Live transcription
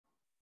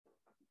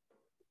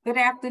Good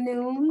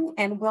afternoon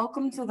and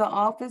welcome to the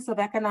Office of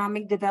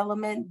Economic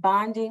Development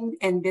Bonding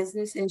and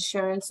Business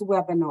Insurance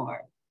webinar.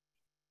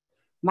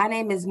 My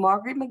name is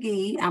Margaret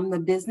McGee. I'm the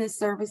Business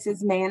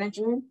Services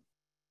Manager.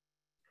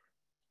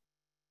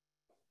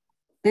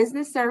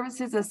 Business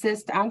services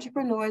assist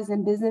entrepreneurs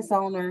and business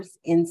owners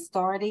in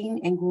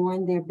starting and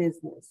growing their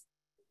business.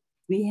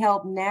 We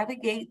help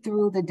navigate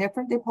through the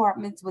different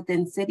departments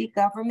within city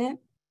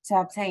government to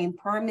obtain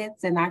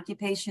permits and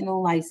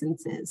occupational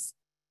licenses.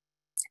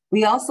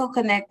 We also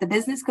connect the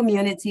business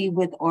community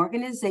with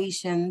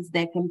organizations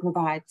that can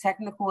provide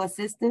technical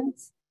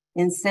assistance,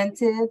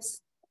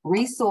 incentives,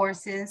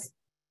 resources,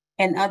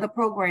 and other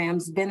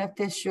programs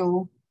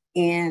beneficial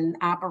in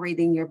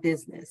operating your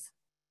business.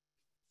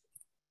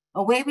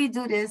 A way we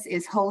do this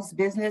is host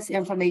business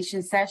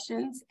information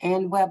sessions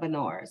and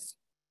webinars.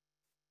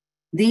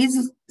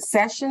 These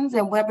sessions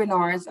and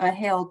webinars are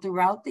held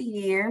throughout the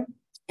year,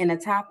 and the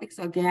topics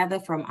are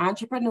gathered from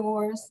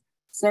entrepreneurs,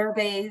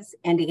 surveys,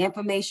 and the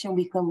information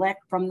we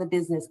collect from the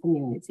business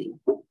community.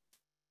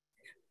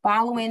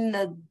 Following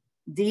the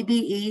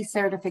DBE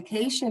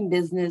certification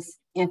business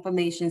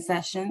information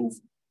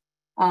sessions,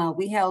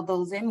 we held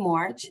those in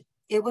March.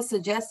 It was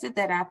suggested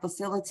that I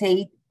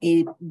facilitate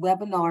a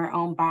webinar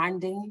on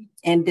bonding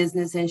and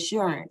business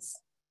insurance.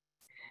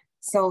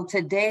 So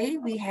today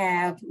we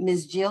have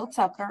Ms. Jill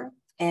Tucker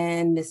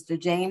and Mr.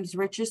 James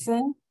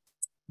Richardson.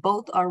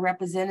 Both are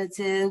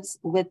representatives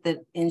with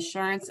the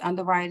Insurance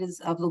Underwriters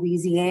of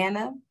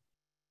Louisiana,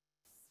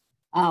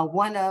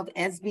 one of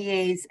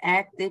SBA's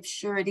active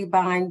surety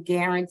bond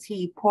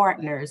guarantee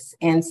partners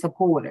and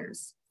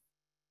supporters.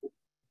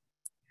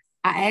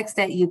 I ask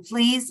that you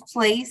please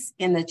place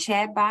in the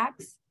chat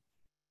box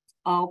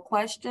all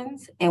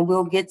questions and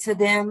we'll get to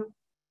them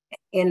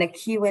in the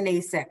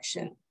Q&A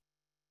section.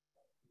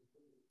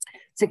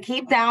 To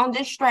keep down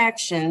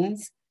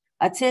distractions,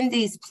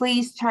 attendees,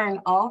 please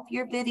turn off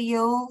your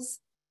videos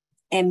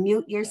and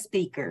mute your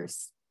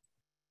speakers.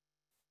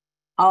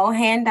 All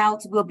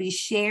handouts will be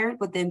shared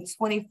within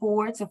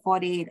 24 to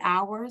 48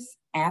 hours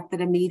after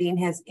the meeting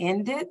has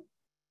ended.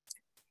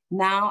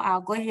 Now I'll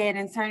go ahead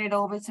and turn it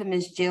over to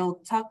Ms. Jill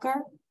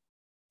Tucker,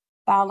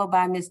 followed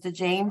by Mr.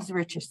 James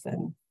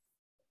Richardson.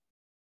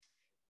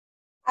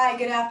 Hi,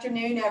 good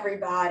afternoon,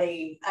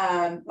 everybody.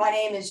 My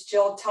name is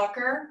Jill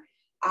Tucker.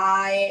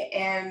 I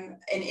am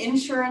an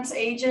insurance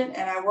agent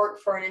and I work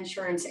for an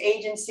insurance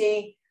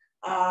agency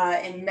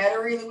in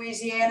Metairie,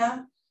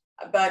 Louisiana,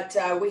 but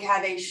we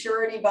have a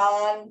surety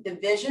bond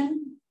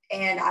division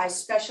and I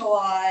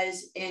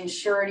specialize in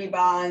surety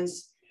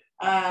bonds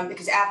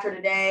because after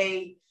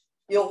today,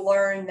 you'll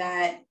learn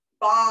that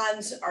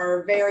bonds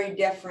are very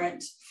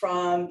different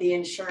from the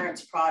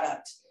insurance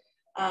product.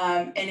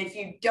 And if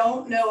you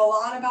don't know a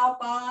lot about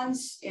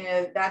bonds,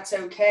 that's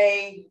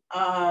okay.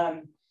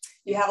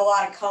 You have a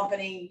lot of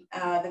company,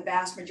 the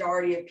vast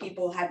majority of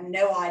people have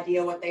no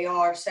idea what they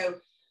are. So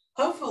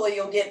hopefully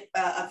you'll get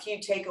a few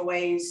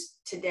takeaways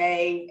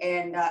today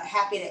and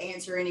happy to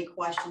answer any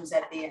questions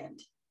at the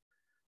end.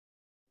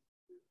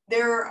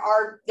 There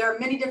are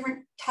many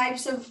different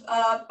types of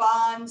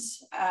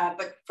bonds,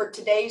 but for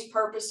today's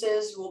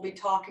purposes, we'll be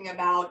talking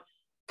about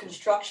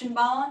construction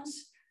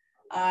bonds.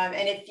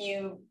 And if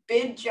you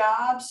bid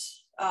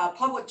jobs,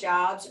 public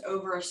jobs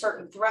over a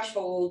certain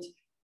threshold,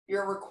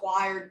 you're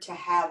required to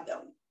have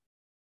them.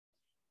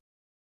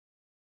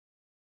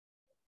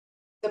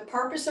 The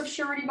purpose of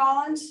surety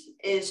bonds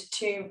is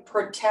to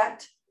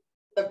protect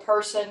the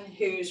person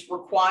who's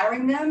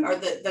requiring them or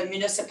the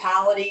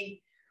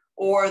municipality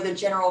or the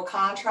general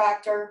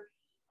contractor.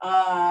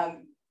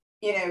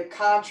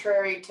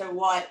 Contrary to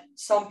what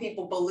some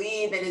people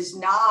believe, it is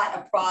not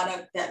a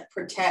product that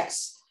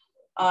protects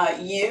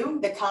you,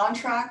 the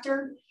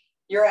contractor.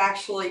 You're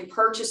actually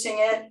purchasing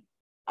it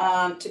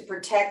to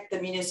protect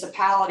the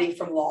municipality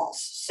from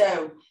loss.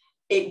 So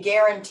it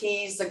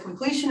guarantees the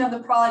completion of the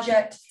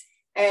project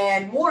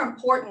and more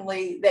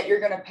importantly, that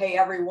you're going to pay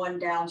everyone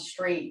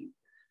downstream.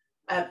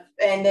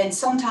 And then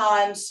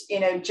sometimes,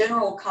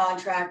 general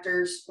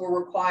contractors will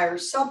require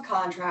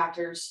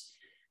subcontractors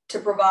to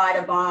provide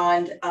a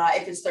bond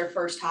if it's their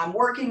first time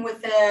working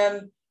with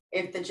them,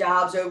 if the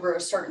job's over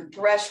a certain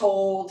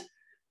threshold,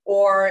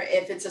 or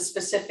if it's a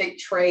specific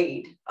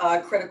trade,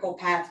 critical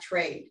path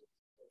trade.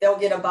 They'll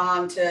get a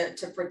bond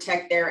to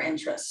protect their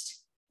interest.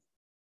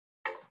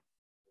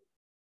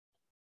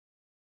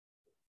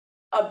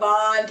 A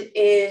bond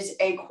is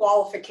a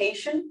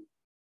qualification.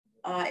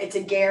 It's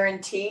a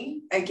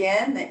guarantee,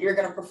 again, that you're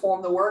going to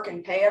perform the work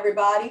and pay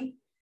everybody.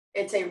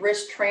 It's a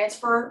risk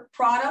transfer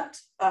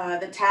product.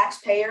 The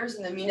taxpayers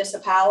and the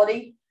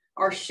municipality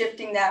are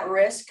shifting that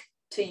risk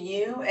to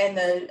you and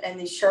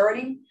the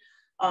surety.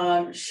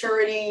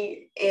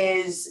 Surety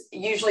is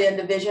usually a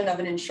division of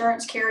an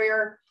insurance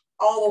carrier.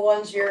 All the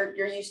ones you're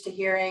used to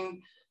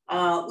hearing,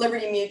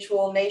 Liberty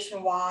Mutual,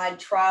 Nationwide,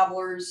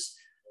 Travelers,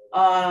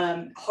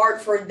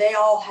 Hartford, they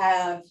all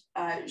have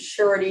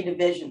surety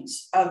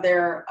divisions of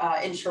their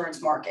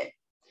insurance market.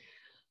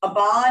 A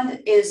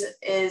bond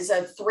is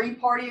a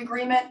three-party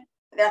agreement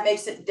That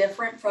makes it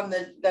different from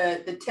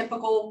the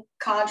typical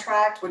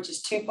contract, which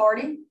is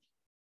two-party.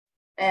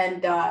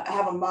 And I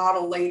have a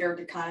model later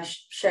to kind of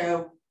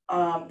show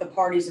the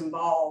parties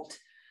involved.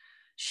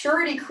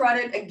 Surety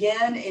credit,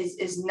 again,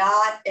 is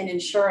not an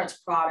insurance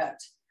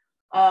product.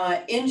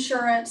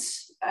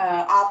 Insurance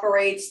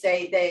operates,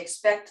 they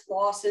expect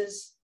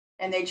losses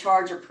and they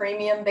charge a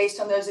premium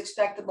based on those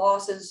expected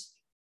losses.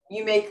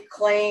 You make a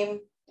claim,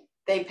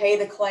 they pay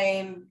the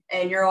claim,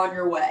 and you're on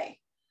your way.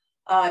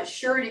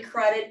 Surety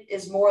credit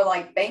is more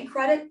like bank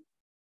credit.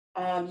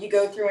 You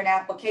go through an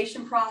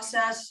application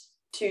process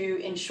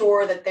to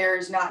ensure that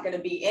there's not going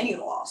to be any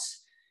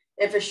loss.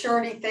 If a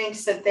surety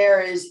thinks that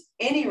there is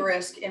any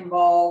risk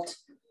involved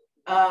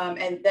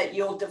and that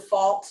you'll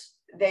default,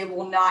 they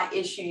will not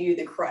issue you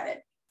the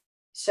credit.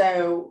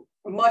 So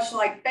much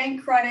like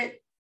bank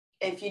credit,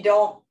 if you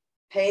don't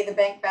pay the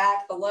bank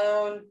back the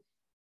loan,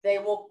 they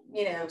will,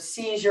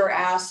 seize your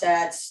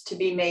assets to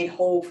be made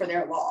whole for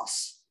their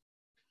loss.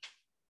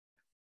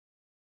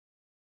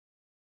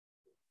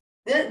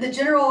 The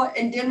general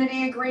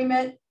indemnity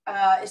agreement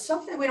is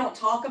something we don't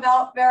talk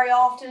about very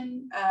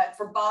often.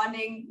 For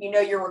bonding,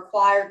 you're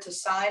required to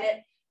sign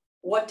it.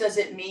 What does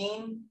it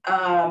mean?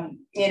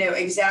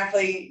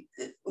 Exactly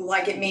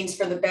like it means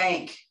for the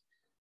bank.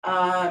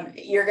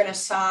 You're going to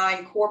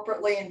sign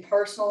corporately and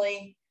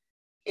personally.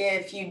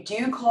 If you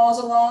do cause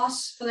a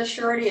loss for the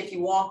surety, if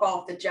you walk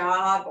off the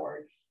job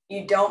or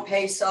you don't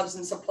pay subs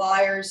and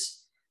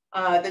suppliers,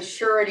 the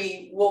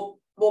surety will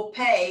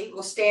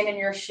stand in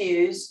your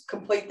shoes,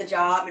 complete the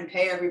job and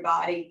pay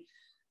everybody.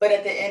 But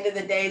at the end of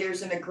the day,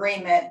 there's an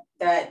agreement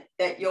that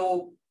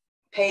you'll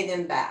pay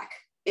them back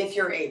if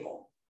you're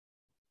able.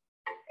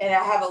 And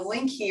I have a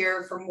link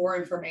here for more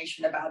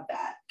information about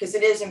that, because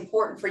it is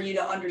important for you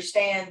to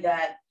understand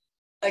that,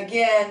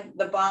 again,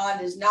 the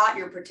bond is not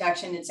your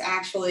protection. It's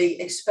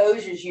actually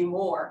exposes you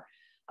more.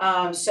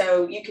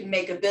 So you can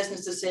make a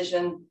business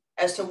decision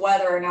as to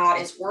whether or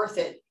not it's worth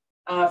it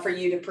for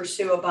you to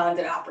pursue a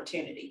bonded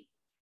opportunity.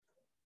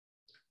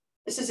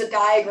 This is a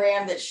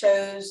diagram that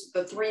shows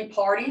the three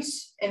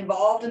parties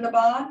involved in the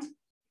bond: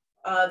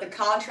 the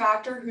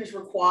contractor who's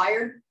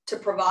required to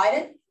provide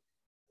it,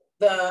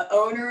 the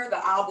owner, the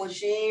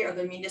obligee, or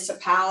the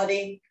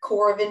municipality,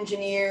 Corps of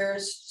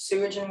Engineers,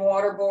 Sewage and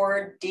Water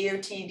Board,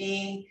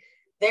 DOTD.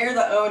 They're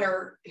the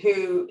owner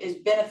who is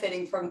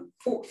benefiting from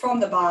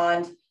the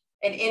bond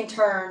and in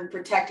turn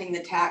protecting the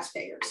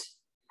taxpayers.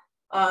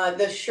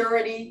 The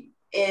surety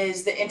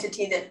is the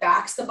entity that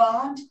backs the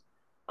bond.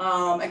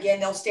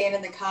 Again, they'll stand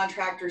in the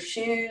contractor's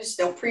shoes.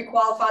 They'll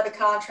pre-qualify the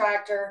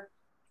contractor.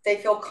 They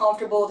feel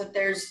comfortable that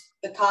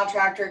the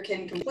contractor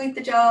can complete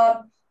the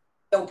job.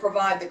 They'll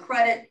provide the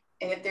credit.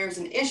 And if there's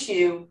an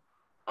issue,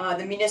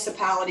 the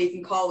municipality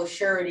can call the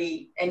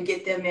surety and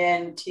get them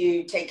in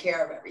to take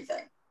care of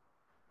everything.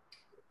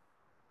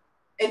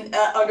 And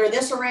under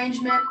this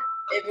arrangement,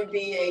 it would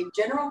be a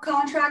general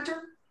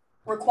contractor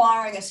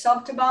requiring a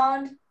sub to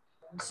bond.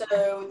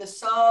 So the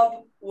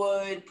sub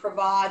would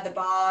provide the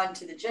bond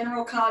to the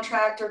general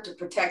contractor to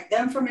protect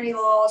them from any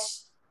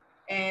loss.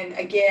 And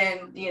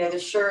again, the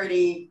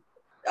surety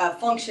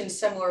functions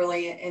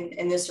similarly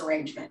in this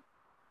arrangement.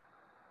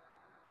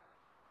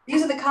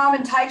 These are the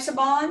common types of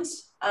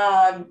bonds.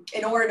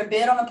 In order to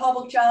bid on a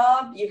public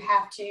job, you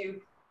have to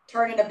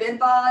turn in a bid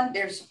bond.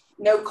 There's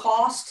no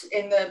cost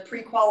in the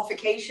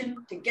pre-qualification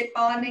to get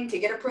bonding, to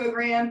get a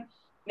program.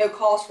 No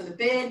cost for the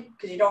bid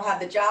because you don't have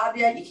the job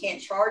yet. You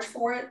can't charge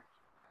for it.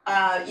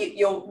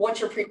 Once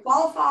you're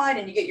pre-qualified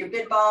and you get your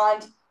bid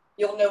bond,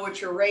 you'll know what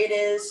your rate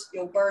is.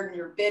 You'll burden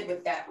your bid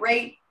with that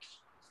rate.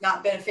 It's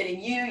not benefiting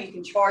you. You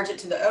can charge it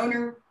to the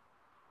owner.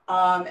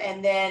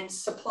 And then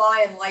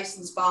supply and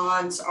license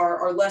bonds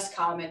are less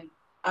common,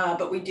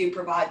 but we do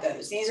provide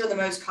those. These are the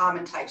most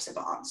common types of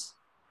bonds.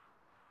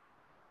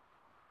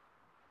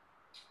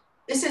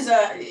 This is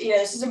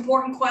an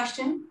important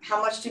question.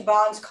 How much do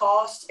bonds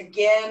cost?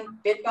 Again,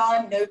 bid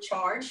bond, no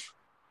charge.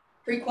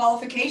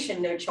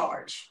 Pre-qualification, no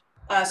charge.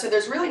 So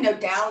there's really no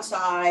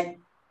downside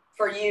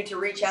for you to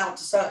reach out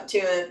to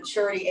a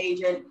surety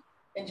agent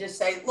and just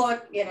say,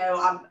 look,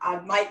 I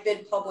might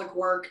bid public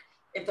work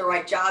if the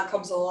right job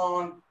comes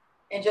along,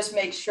 and just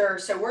make sure.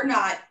 So we're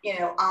not,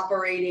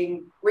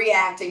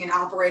 reacting and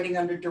operating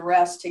under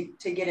duress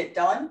to get it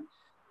done.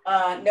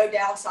 No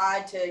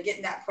downside to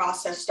getting that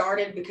process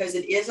started because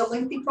it is a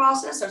lengthy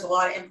process. There's a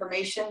lot of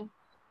information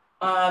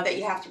that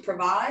you have to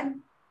provide.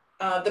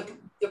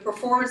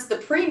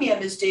 The premium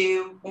is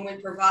due when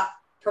we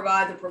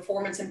provide the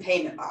performance and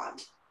payment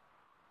bond.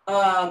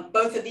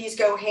 Both of these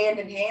go hand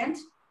in hand,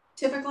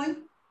 typically.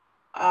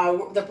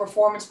 The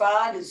performance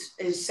bond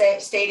is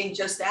stating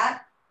just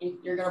that.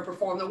 You're going to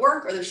perform the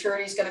work, or the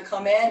surety is going to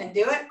come in and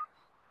do it.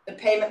 The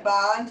payment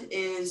bond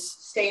is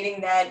stating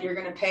that you're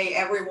going to pay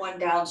everyone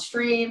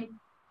downstream.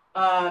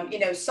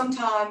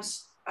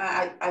 Sometimes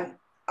I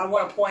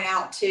want to point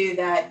out too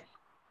that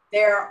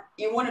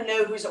you want to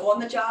know who's on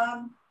the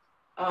job.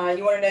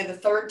 You want to know the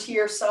third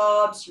tier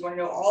subs. You want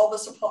to know all the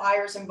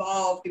suppliers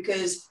involved,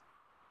 because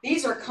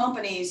these are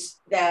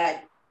companies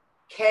that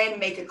can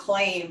make a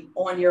claim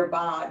on your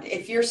bond.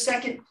 If your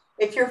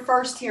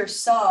first tier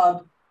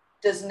sub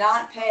does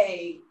not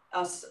pay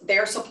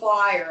their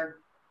supplier,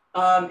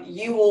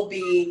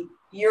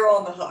 you're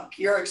on the hook.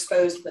 You're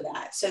exposed for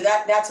that. So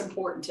that's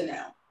important to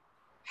know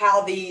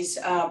how these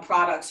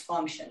products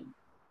function.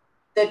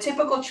 The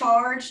typical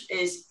charge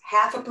is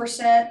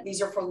 0.5%.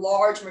 These are for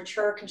large,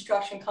 mature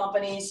construction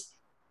companies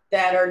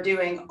that are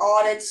doing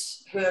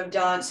audits, who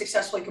have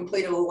successfully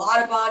completed a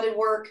lot of bonded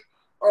work,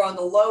 or on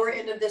the lower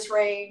end of this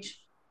range.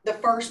 The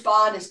first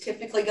bond is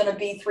typically going to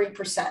be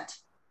 3%.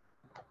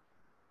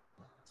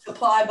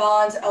 Supply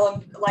bonds,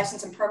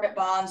 license and permit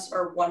bonds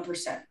are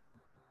 1%.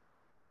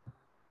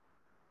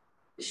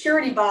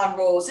 Surety bond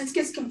rules, it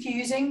gets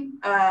confusing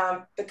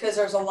because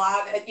there's a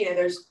lot,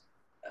 there's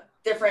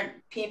different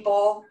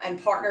people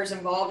and partners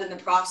involved in the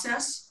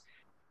process.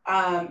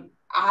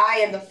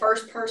 I am the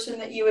first person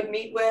that you would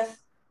meet with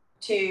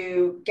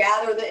to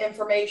gather the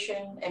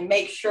information and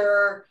make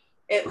sure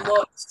it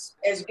looks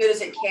as good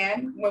as it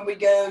can when we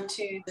go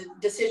to the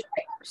decision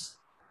makers.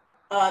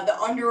 The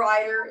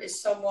underwriter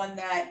is someone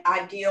that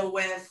I deal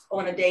with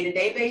on a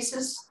day-to-day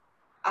basis.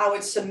 I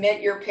would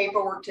submit your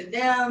paperwork to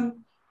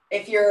them.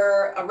 If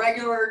you're a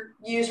regular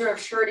user of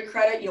Surety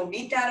Credit, you'll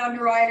meet that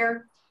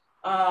underwriter.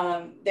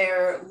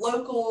 They're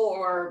local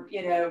or,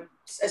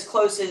 as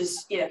close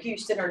as,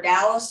 Houston or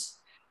Dallas.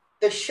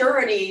 The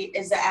surety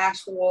is the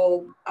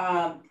actual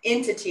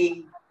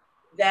entity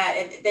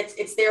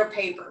it's their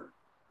paper.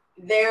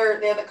 They're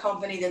the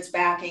company that's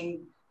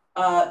backing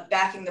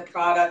the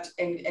product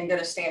and going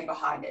to stand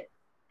behind it.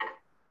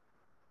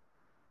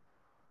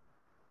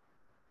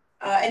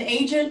 An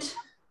agent,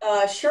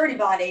 surety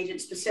bond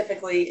agent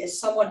specifically, is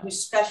someone who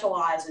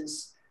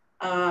specializes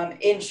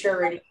in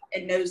surety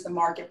and knows the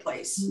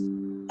marketplace.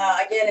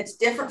 Again, it's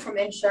different from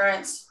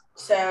insurance.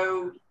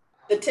 So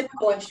the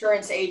typical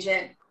insurance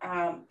agent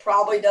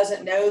probably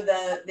doesn't know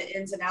the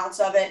ins and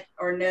outs of it,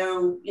 or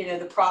know,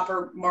 the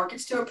proper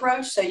markets to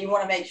approach. So you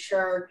want to make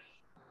sure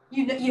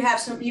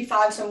you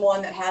find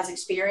someone that has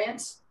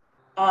experience.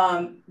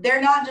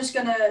 They're not just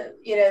going to,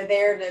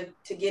 there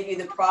to give you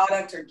the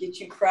product or get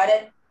you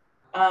credit.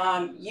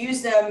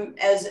 Use them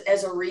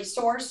as a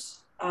resource,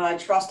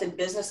 trusted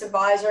business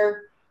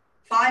advisor.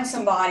 Find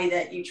somebody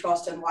that you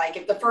trust and like.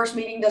 If the first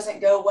meeting doesn't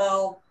go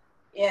well,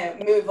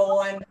 move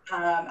on.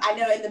 I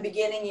know in the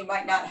beginning you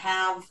might not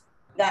have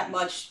that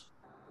much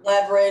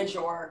leverage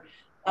or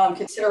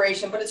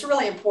consideration, but it's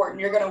really important.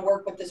 You're going to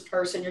work with this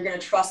person. You're going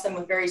to trust them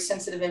with very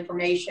sensitive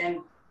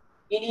information.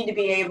 You need to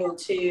be able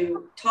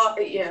to talk,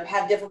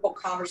 have difficult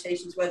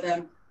conversations with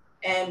them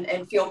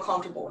and feel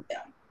comfortable with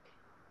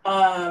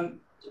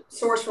them.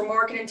 Source for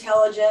market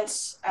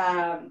intelligence.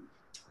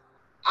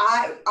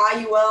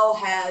 IUL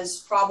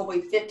has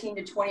probably 15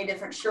 to 20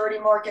 different surety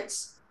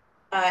markets.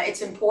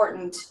 It's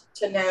important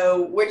to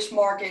know which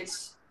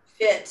markets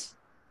fit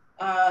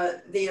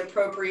the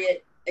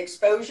appropriate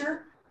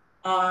exposure.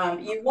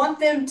 You want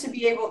them to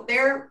be able,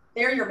 they're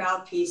your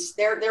mouthpiece.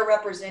 They're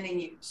representing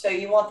you. So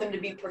you want them to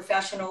be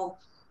professional.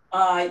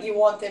 You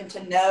want them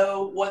to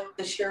know what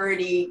the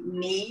surety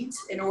needs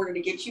in order to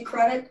get you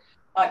credit,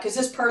 because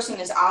this person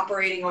is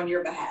operating on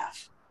your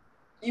behalf.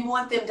 You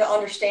want them to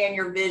understand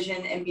your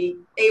vision and be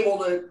able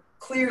to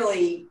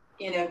clearly,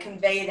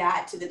 convey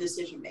that to the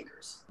decision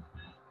makers.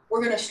 We're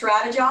going to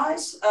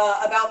strategize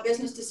about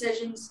business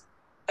decisions.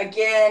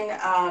 Again,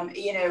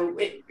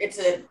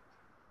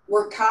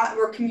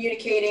 we're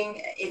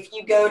communicating. If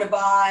you go to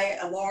buy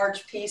a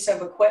large piece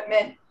of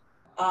equipment,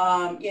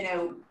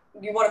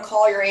 you want to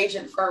call your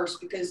agent first,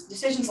 because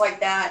decisions like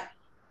that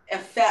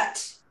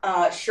affect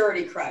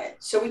surety credit.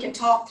 So we can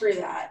talk through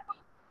that.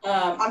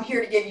 I'm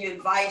here to give you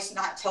advice,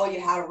 not tell you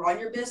how to run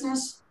your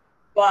business,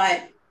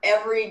 but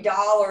every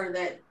dollar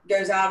that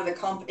goes out of the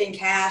company in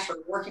cash or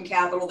working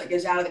capital that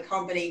goes out of the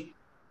company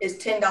is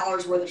 $10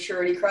 worth of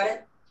surety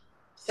credit.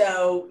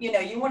 So,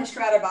 you want to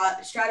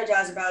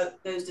strategize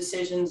about those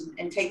decisions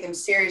and take them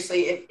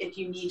seriously if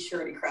you need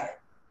surety credit.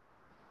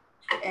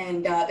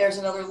 And there's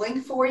another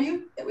link for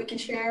you that we can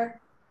share.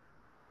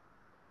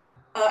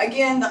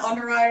 Again, the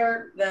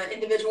underwriter, the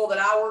individual that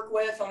I work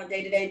with on a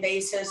day-to-day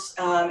basis,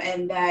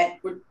 and that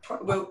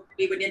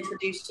we would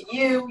introduce to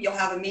you. You'll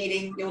have a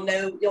meeting. You'll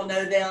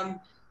know them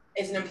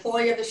as an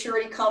employee of the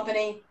surety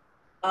company.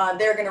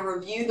 They're going to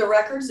review the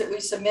records that we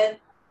submit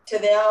to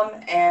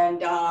them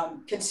and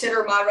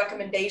consider my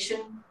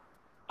recommendation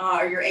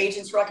or your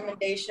agent's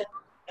recommendation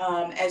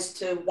as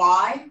to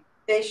why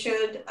they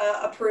should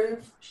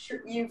approve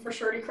you for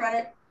surety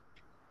credit.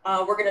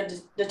 We're going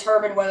to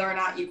determine whether or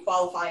not you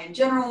qualify in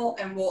general,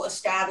 and we'll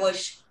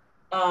establish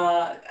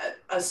a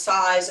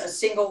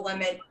single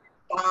limit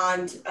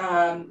bond,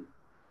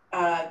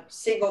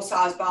 single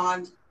size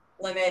bond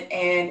limit,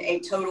 and a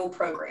total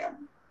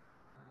program.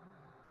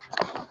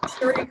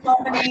 Surety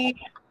company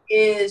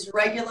is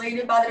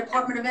regulated by the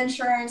Department of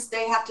Insurance.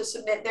 They have to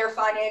submit their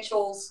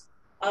financials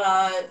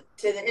to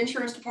the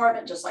insurance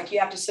department, just like you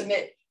have to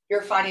submit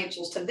your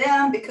financials to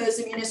them, because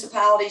the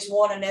municipalities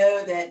want to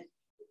know that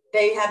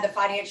they have the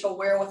financial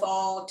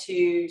wherewithal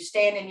to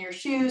stand in your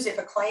shoes if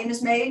a claim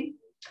is made.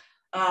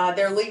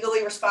 They're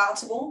legally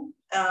responsible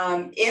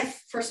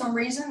if for some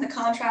reason the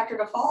contractor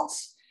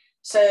defaults.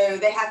 So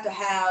they have to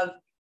have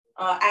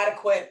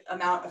adequate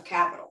amount of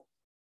capital.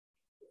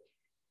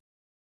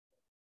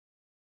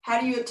 How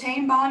do you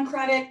obtain bond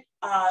credit?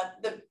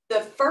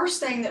 The first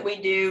thing that we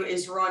do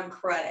is run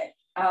credit.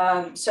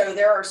 So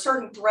there are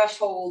certain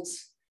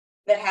thresholds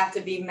that have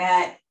to be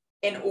met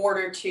in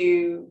order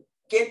to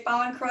get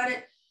bond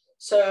credit.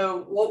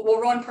 So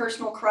we'll run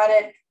personal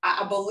credit.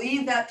 I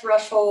believe that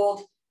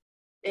threshold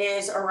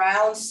is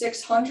around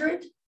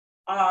 600.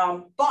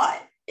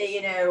 But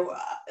you know,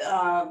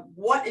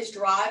 what is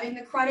driving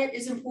the credit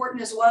is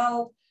important as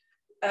well.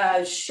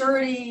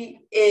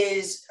 Surety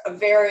is a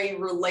very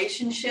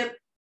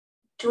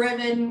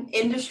relationship-driven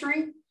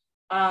industry.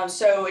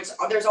 So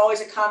there's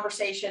always a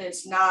conversation.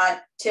 It's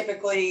not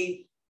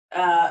typically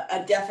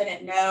a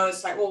definite no.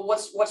 It's like, well,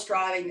 what's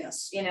driving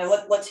this? You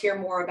know, let's hear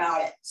more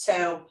about it.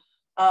 So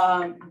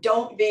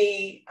don't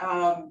be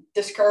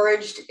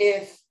discouraged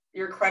if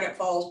your credit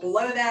falls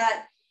below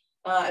that.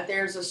 If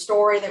there's a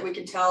story that we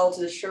can tell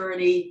to the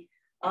surety,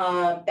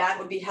 that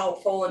would be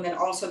helpful. And then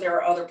also there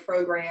are other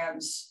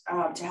programs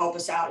to help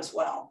us out as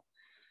well.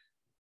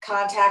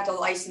 Contact a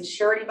licensed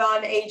surety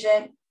bond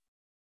agent.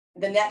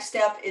 The next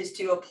step is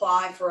to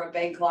apply for a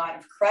bank line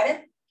of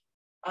credit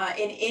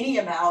in any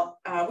amount.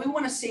 We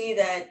want to see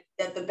that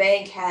the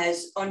bank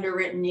has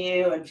underwritten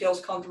you and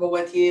feels comfortable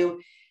with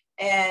you.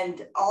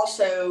 And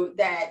also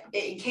that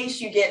in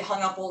case you get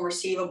hung up on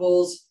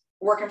receivables,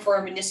 working for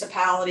a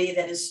municipality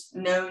that is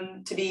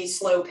known to be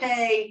slow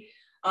pay,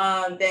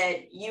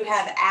 that you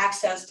have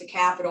access to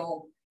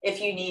capital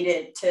if you need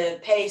it to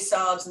pay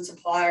subs and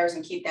suppliers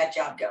and keep that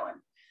job going.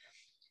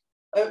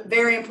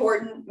 Very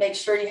important, make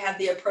sure you have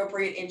the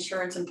appropriate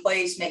insurance in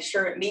place, make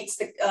sure it meets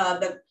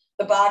the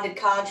bonded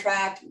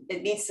contract,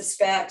 it meets the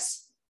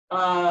specs,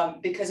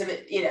 because if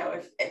it, you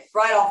know, if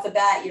right off the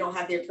bat you don't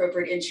have the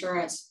appropriate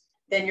insurance,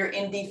 then you're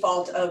in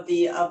default of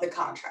the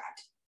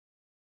contract.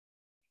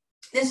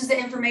 This is the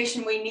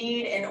information we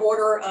need in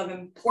order of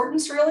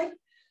importance, really.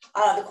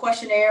 The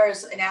questionnaire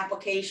is an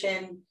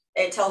application.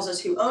 It tells us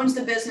who owns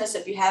the business,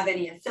 if you have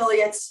any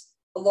affiliates,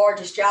 the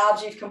largest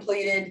jobs you've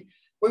completed.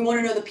 We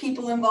want to know the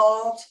people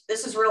involved.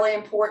 This is really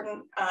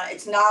important.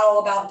 It's not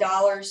all about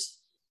dollars.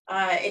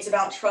 It's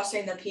about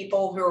trusting the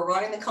people who are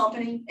running the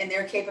company and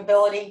their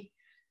capability.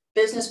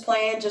 Business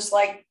plan, just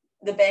like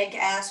the bank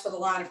asks for the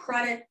line of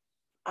credit.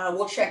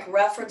 We'll check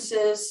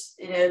references.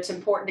 You know, it's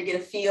important to get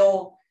a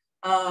feel,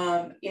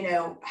 you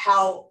know,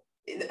 how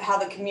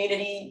the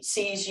community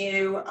sees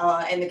you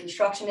in the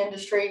construction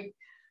industry.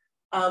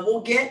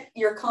 We'll get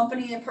your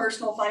company and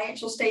personal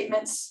financial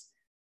statements,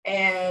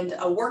 and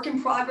a work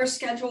in progress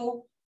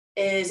schedule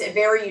is a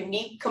very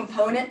unique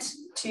component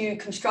to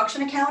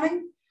construction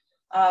accounting.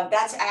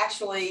 That's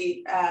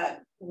actually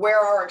where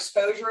our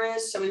exposure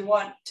is. So we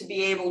want to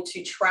be able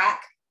to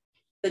track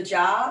the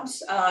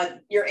jobs.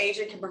 Your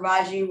agent can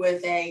provide you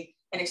with an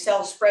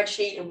Excel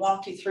spreadsheet and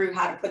walk you through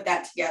how to put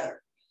that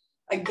together.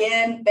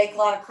 Again, bank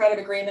line of credit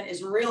agreement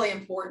is really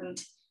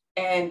important,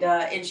 and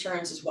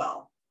insurance as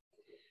well.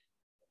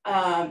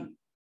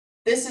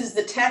 This is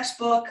the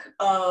textbook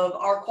of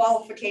our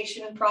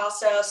qualification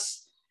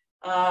process.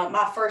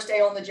 My first day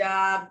on the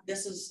job,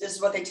 this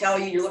is what they tell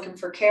you. You're looking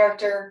for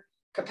character,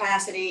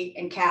 capacity,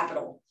 and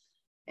capital.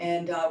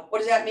 And what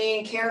does that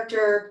mean?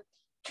 Character,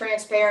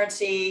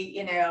 transparency.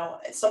 You know,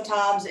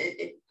 sometimes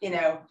you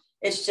know,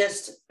 it's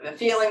just a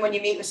feeling when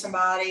you meet with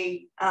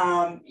somebody.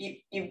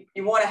 You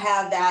want to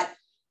have that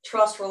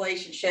trust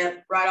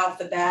relationship right off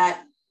the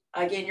bat.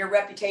 Again, your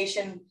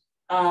reputation.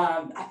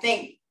 I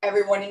think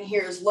everyone in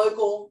here is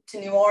local to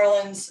New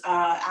Orleans.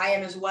 I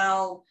am as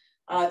well.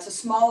 It's a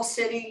small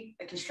city.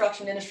 The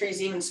construction industry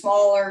is even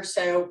smaller.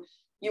 So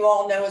you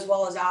all know as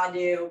well as I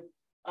do,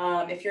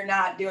 if you're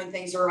not doing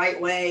things the right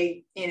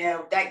way, you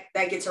know, that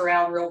gets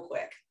around real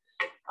quick.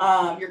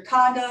 Your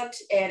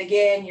conduct, and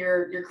again,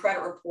 your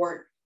credit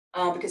report,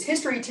 because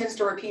history tends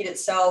to repeat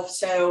itself.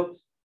 So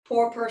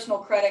poor personal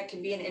credit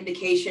can be an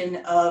indication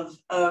of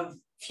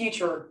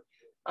future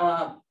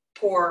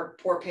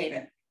poor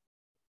payment.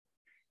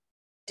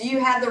 Do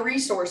you have the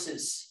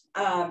resources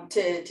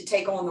to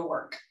take on the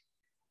work?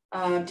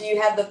 Do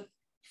you have the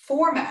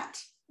format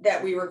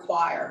that we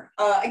require?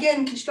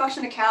 Again,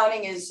 construction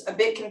accounting is a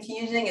bit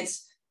confusing.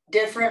 It's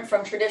different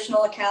from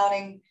traditional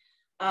accounting.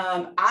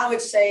 I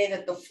would say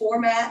that the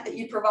format that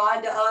you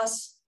provide to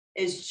us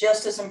is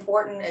just as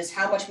important as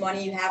how much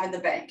money you have in the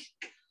bank.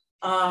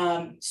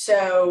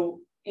 So,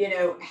 you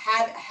know,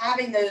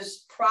 having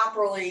those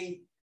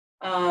properly,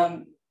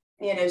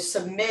 you know,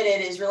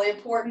 submitted is really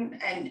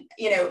important. And,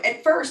 you know,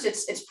 at first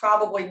it's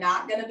probably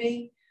not going to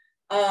be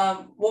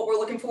what we're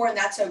looking for, and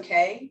that's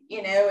okay.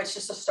 You know, it's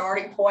just a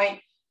starting point.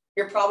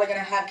 You're probably going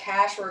to have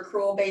cash or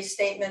accrual-based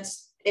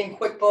statements in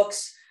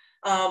QuickBooks.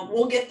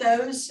 We'll get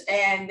those,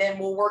 and then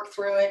we'll work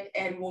through it,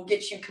 and we'll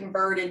get you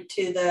converted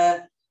to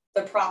the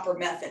proper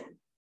method.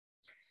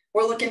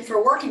 We're looking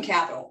for working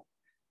capital.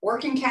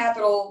 Working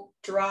capital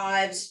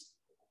drives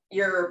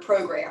your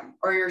program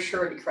or your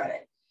surety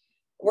credit.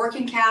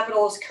 Working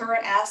capital is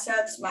current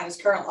assets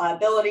minus current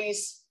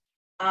liabilities.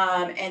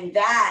 And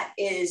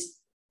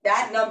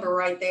that number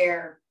right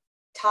there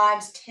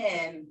times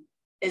 10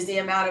 is the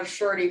amount of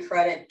surety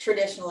credit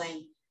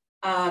traditionally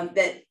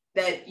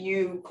that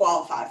you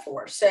qualify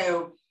for.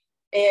 So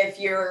if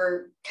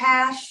your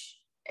cash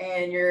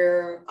and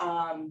your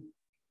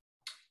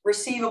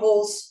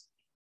receivables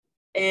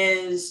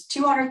is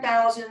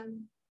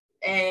 200,000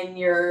 and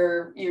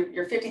you're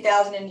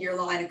 50,000 into your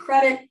line of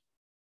credit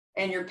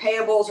and your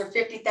payables are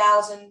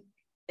 50,000,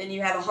 then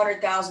you have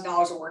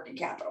 $100,000 of working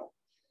capital.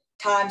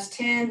 Times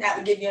 10, that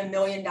would give you $1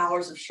 million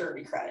of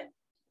surety credit.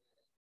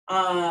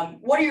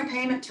 What are your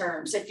payment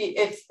terms?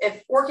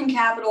 If working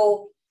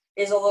capital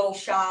is a little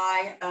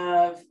shy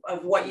of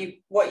what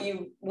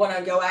you want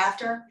to go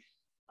after,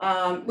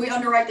 we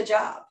underwrite the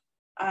job.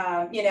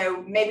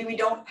 Maybe we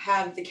don't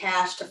have the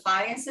cash to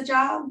finance the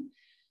job,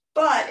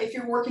 but if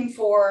you're working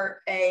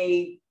for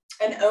an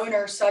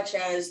owner such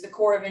as the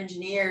Corps of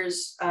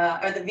Engineers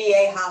or the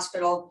VA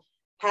hospital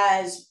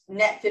has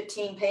net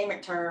 15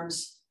 payment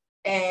terms,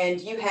 and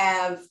you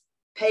have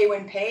pay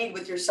when paid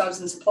with your subs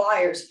and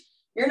suppliers,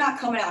 you're not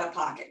coming out of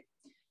pocket.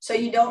 So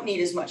you don't need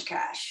as much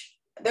cash.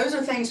 Those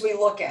are things we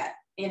look at,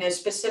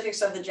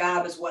 specifics of the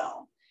job as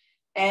well.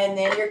 And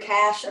then your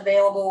cash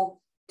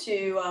available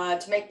to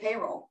make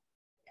payroll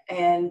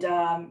and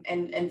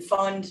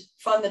fund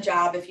the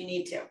job if you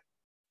need to.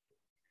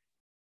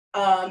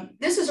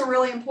 This is a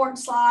really important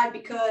slide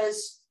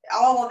because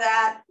all of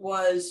that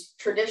was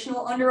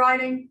traditional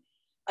underwriting.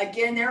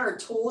 Again, there are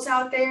tools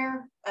out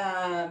there.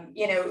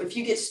 If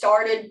you get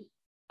started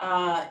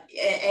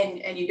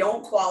and you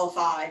don't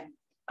qualify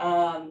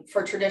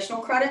for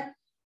traditional credit,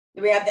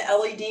 we have the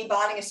LED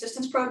Bonding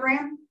Assistance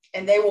Program,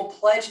 and they will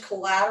pledge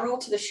collateral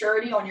to the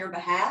surety on your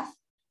behalf,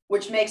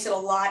 which makes it a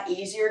lot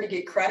easier to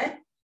get credit.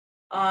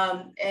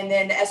 And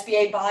then the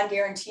SBA Bond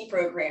Guarantee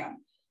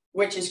Program,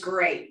 which is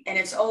great. And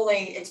it's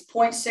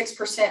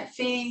 0.6%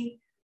 fee.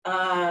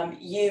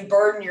 You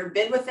burden your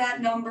bid with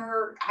that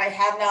number. I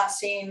have not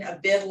seen a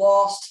bid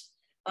lost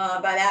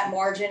by that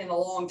margin in a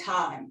long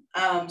time.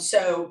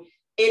 So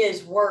it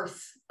is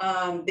worth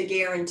the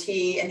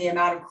guarantee and the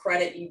amount of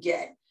credit you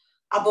get.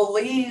 I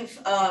believe,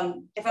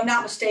 if I'm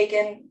not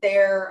mistaken,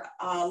 their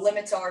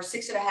limits are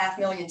 $6.5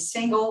 million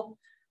single,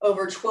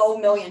 over 12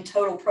 million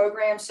total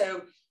program.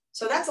 So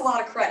that's a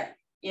lot of credit,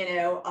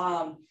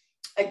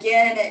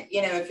 Again,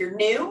 if you're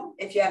new,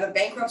 if you have a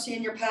bankruptcy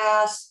in your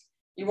past,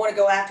 you want to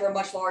go after a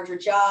much larger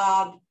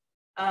job,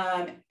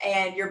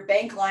 and your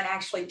bank line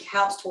actually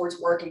counts towards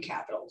working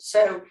capital.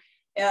 So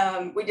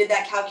we did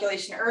that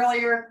calculation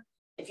earlier.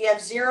 If you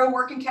have zero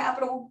working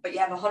capital, but you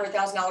have a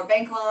 $100,000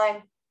 bank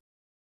line,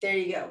 there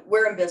you go.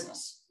 We're in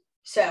business.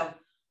 So,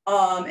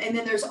 and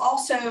then there's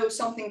also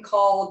something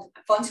called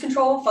funds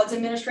control, funds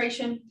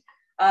administration.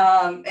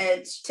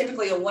 It's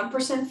typically a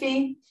 1%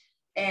 fee,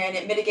 and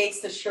it mitigates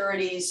the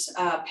surety's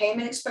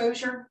payment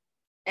exposure,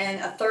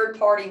 and a third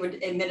party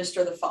would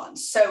administer the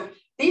funds. So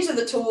these are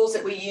the tools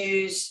that we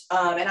use,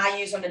 and I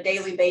use on a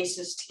daily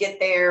basis to get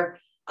there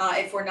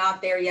if we're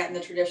not there yet in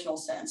the traditional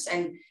sense.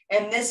 And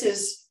this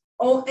is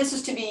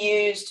to be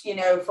used,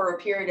 for a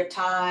period of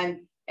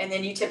time, and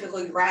then you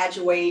typically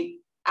graduate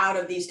out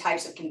of these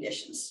types of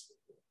conditions.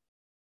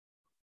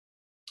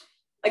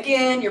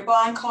 Again, your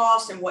bond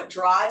cost and what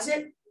drives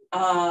it.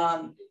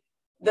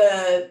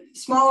 The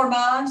smaller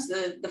bonds,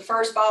 the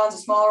first bonds,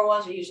 the smaller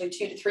ones are usually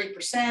 2 to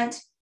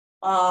 3%.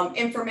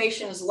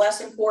 Information is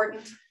less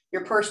important.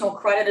 Your personal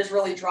credit is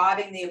really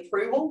driving the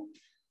approval.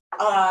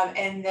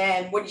 And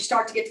then when you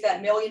start to get to that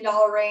 $1 million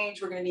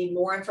range, we're going to need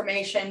more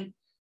information.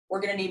 We're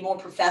going to need more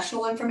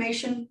professional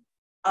information.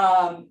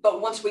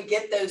 But once we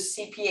get those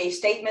CPA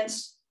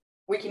statements,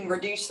 we can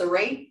reduce the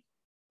rate.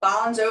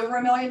 Bonds over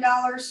 $1 million,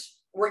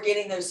 we're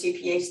getting those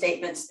CPA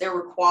statements. They're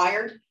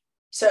required.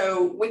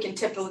 So we can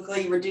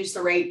typically reduce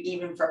the rate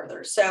even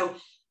further. So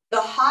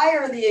the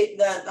higher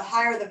the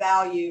higher the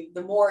value,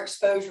 the more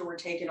exposure we're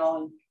taking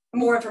on, the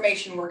more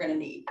information we're going to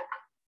need.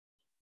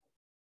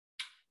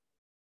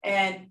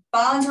 And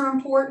bonds are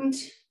important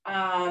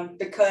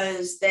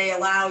because they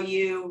allow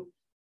you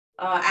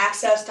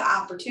access to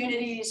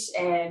opportunities,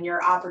 and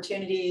your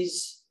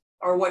opportunities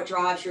are what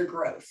drives your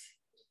growth.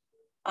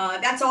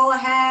 That's all I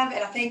have.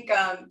 And I think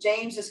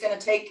James is going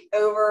to take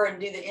over and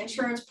do the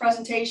insurance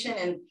presentation,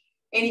 and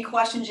any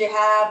questions you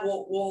have,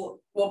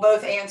 we'll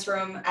both answer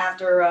them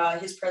after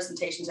his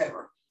presentation's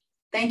over.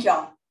 Thank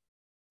y'all.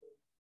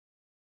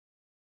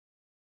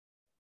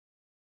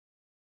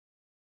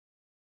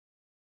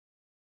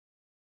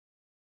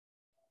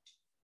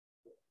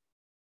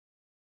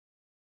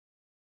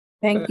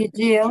 Thank you,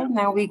 Jill.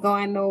 Now we're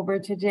going over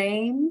to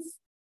James.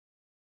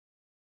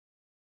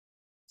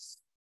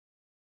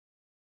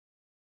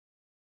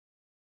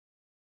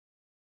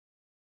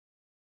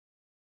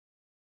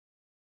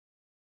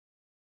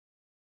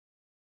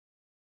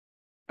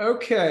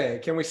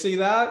 Okay, can we see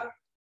that?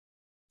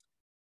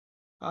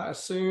 I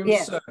assume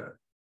yes. so.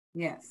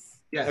 Yes.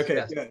 Yes. Okay,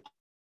 yes. Good.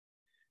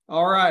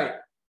 All right.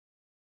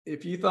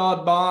 If you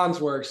thought bonds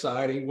were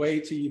exciting,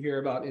 wait till you hear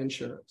about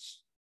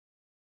insurance.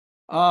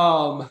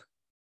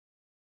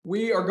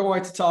 We are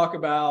going to talk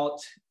about,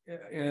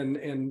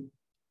 and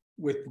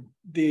with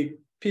the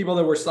people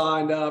that were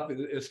signed up,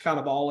 it's kind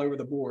of all over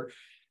the board.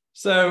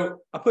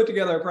 So I put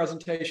together a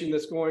presentation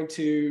that's going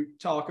to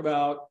talk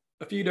about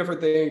a few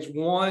different things.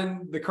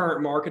 One, the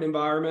current market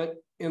environment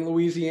in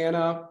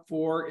Louisiana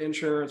for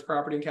insurance,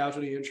 property and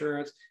casualty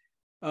insurance.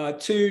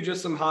 Two,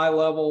 just some high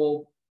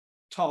level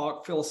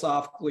talk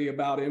philosophically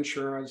about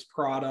insurance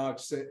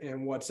products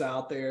and what's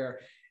out there.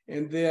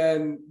 And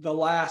then the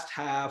last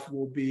half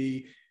will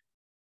be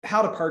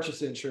how to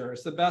purchase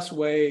insurance, the best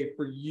way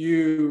for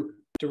you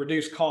to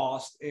reduce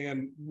cost,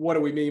 and what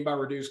do we mean by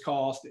reduce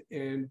cost,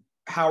 and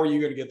how are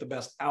you going to get the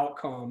best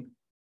outcome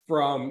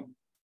from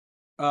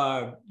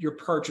your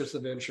purchase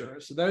of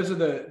insurance. So those are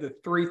the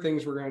three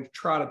things we're going to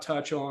try to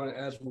touch on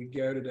as we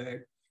go today.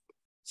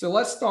 So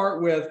let's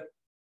start with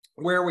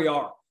where we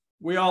are.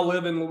 We all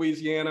live in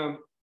Louisiana,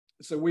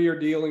 so we are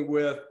dealing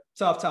with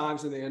tough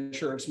times in the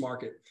insurance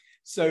market.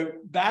 So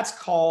that's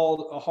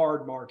called a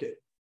hard market.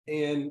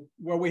 And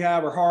what we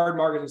have are hard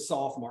markets and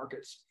soft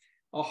markets.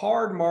 A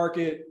hard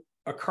market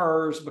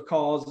occurs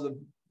because of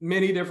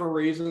many different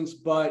reasons,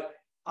 but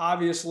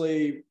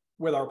obviously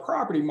with our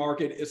property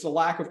market, it's a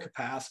lack of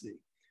capacity,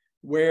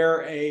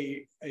 where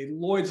a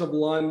Lloyd's of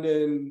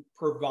London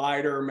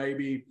provider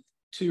maybe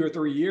 2 or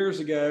 3 years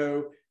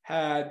ago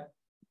had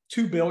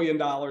 $2 billion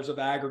of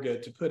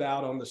aggregate to put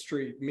out on the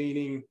street,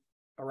 meaning,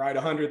 all right,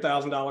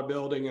 $100,000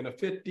 building and a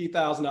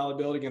 $50,000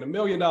 building and $1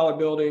 million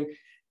building,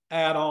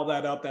 add all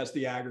that up, that's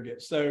the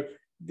aggregate. So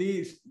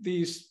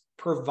these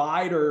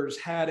providers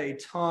had a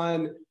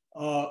ton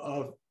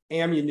of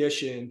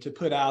ammunition to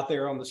put out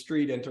there on the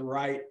street and to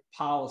write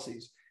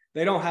policies.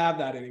 They don't have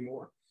that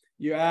anymore.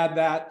 You add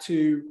that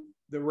to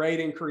the rate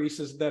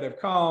increases that have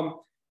come,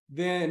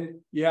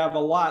 then you have a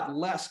lot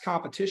less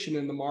competition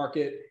in the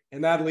market,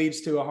 and that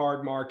leads to a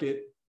hard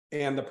market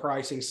and the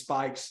pricing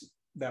spikes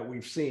that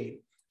we've seen.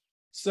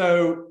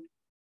 So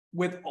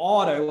with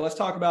auto, let's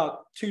talk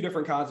about two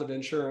different kinds of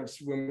insurance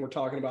when we're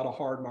talking about a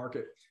hard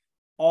market: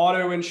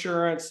 auto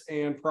insurance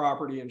and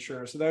property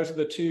insurance. So those are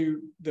the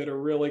two that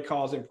are really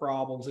causing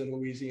problems in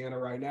Louisiana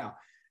right now.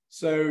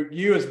 So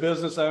you as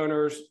business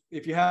owners,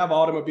 if you have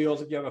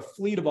automobiles, if you have a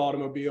fleet of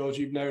automobiles,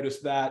 you've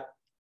noticed that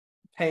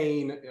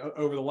pain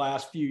over the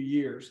last few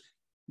years.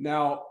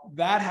 Now,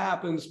 that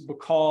happens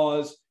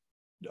because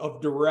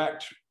of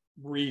direct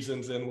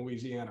reasons in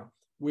Louisiana.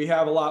 We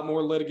have a lot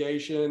more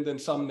litigation than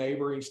some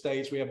neighboring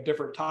states. We have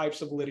different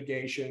types of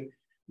litigation.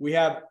 We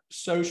have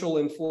social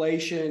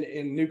inflation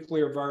and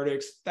nuclear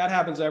verdicts. That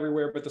happens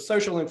everywhere, but the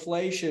social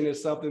inflation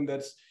is something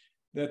that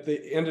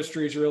the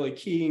industry is really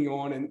keying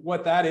on. And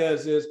what that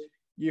is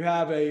you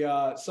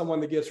have someone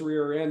that gets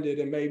rear-ended,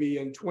 and maybe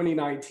in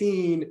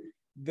 2019,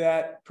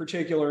 that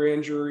particular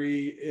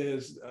injury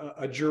is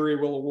a jury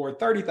will award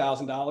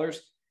 $30,000.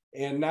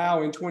 And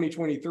now in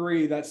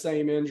 2023, that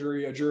same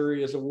injury, a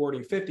jury is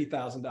awarding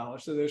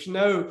 $50,000. So there's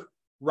no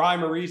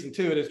rhyme or reason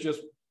to it. It's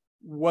just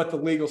what the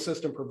legal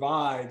system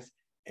provides.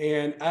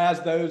 And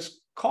as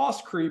those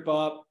costs creep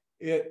up,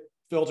 it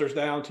filters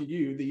down to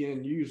you, the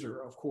end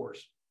user, of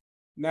course.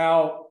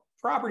 Now,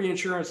 property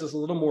insurance is a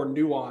little more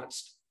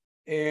nuanced.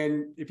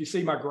 And if you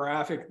see my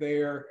graphic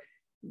there,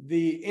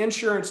 the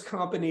insurance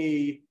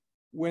company,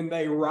 when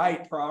they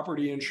write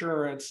property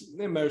insurance,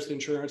 in most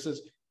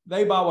insurances,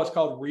 they buy what's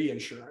called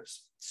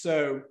reinsurance.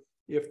 So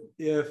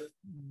if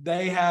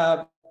they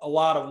have a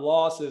lot of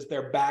losses,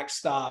 they're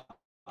backstopped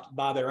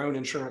by their own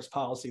insurance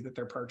policy that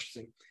they're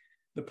purchasing.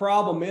 The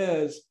problem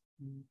is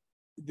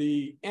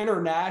the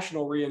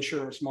international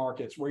reinsurance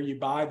markets where you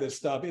buy this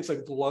stuff, it's a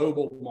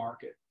global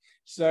market.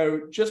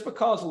 So just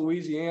because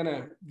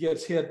Louisiana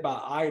gets hit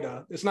by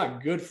Ida, it's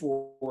not good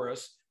for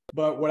us.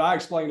 But what I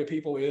explain to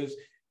people is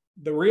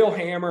the real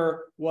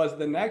hammer was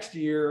the next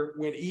year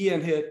when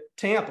Ian hit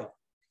Tampa.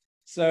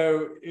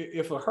 So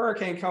if a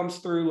hurricane comes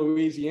through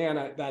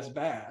Louisiana, that's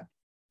bad.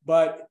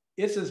 But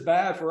it's as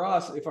bad for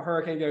us if a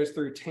hurricane goes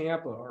through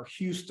Tampa or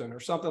Houston or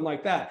something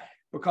like that,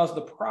 because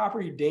the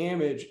property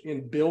damage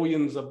in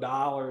billions of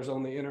dollars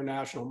on the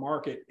international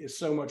market is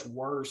so much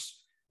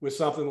worse with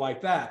something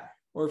like that.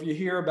 Or if you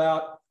hear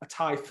about a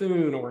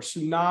typhoon or a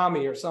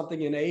tsunami or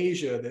something in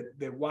Asia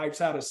that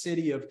wipes out a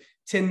city of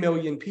 10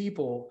 million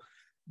people,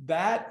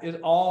 that is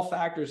all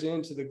factors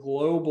into the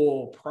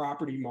global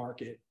property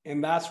market.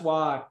 And that's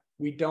why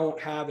we don't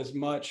have as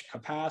much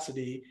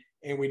capacity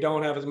and we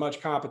don't have as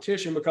much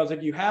competition, because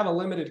if you have a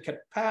limited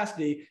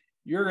capacity,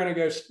 you're going to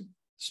go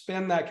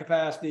spend that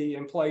capacity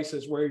in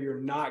places where you're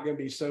not going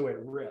to be so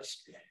at risk.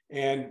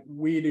 And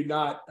we do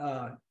not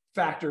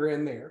factor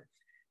in there.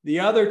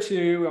 The other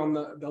two, on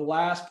the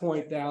last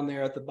point down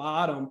there at the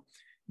bottom,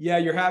 yeah,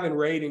 you're having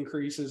rate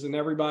increases, and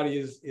everybody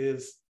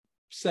is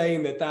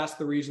saying that that's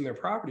the reason their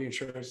property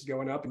insurance is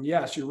going up. And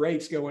yes, your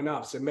rate's going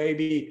up. So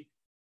maybe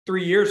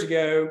 3 years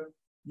ago,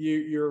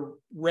 your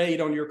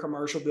rate on your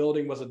commercial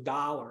building was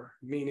 $1,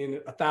 meaning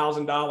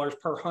 $1,000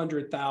 per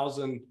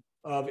 100,000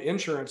 of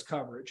insurance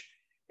coverage.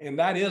 And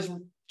that is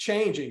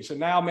changing. So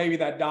now maybe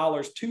that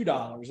dollar's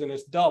 $2 and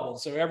it's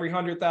doubled. So every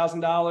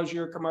 $100,000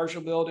 your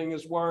commercial building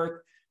is worth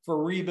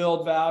for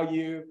rebuild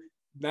value,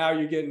 now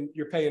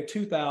you're paying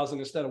 $2,000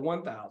 instead of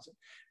 $1,000.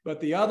 But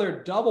the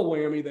other double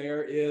whammy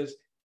there is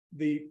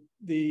the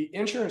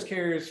insurance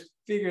carriers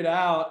figured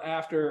out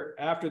after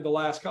the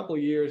last couple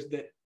of years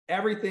that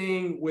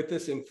everything with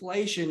this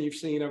inflation you've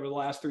seen over the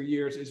last 3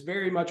 years is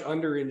very much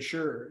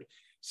underinsured.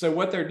 So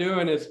what they're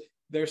doing is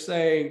they're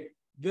saying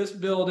this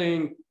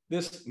building,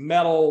 this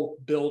metal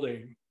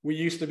building, we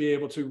used to be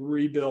able to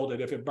rebuild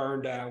it. If it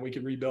burned down, we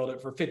could rebuild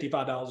it for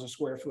 $55 a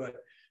square foot.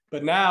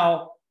 But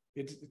now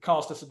it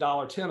costs us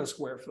 $1.10 a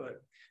square foot.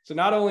 So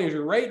not only is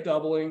your rate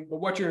doubling, but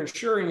what you're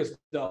insuring is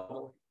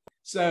doubling.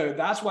 So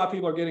that's why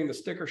people are getting the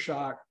sticker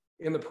shock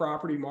in the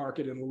property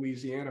market in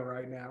Louisiana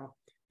right now.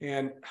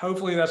 And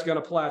hopefully that's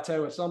going to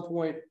plateau at some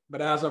point,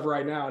 but as of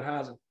right now, it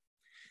hasn't.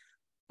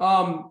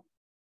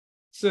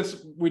 Since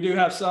we do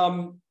have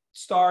some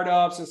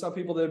startups and some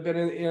people that have been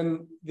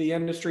in the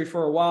industry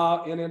for a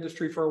while,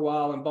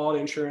 and bought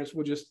insurance,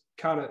 we'll just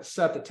kind of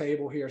set the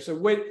table here. So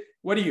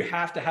what do you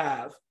have to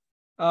have?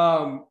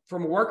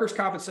 From a workers'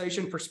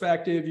 compensation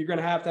perspective, you're going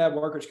to have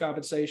workers'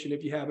 compensation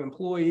if you have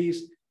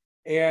employees.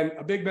 And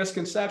a big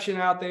misconception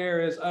out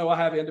there is, oh, I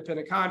have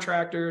independent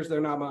contractors,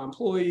 they're not my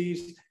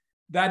employees.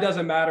 That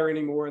doesn't matter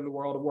anymore in the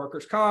world of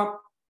workers' comp.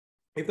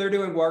 If they're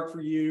doing work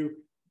for you,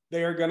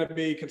 they're going to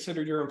be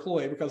considered your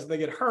employee, because if they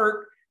get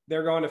hurt,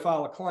 they're going to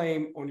file a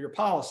claim on your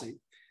policy.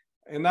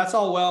 And that's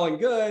all well and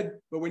good,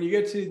 but when you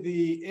get to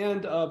the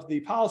end of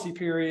the policy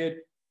period,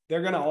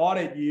 they're going to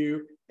audit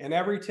you, and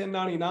every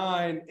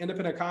 1099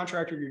 independent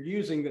contractor you're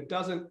using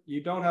that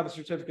you don't have a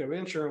certificate of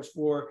insurance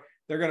for,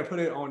 they're going to put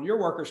it on your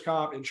workers'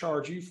 comp and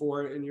charge you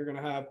for it, and you're going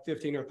to have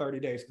 15 or 30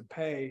 days to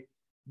pay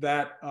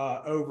that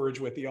overage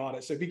with the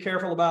audit. So be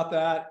careful about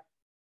that.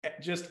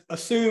 Just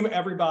assume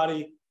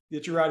everybody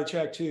that you write a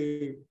check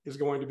to is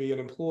going to be an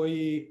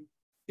employee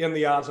in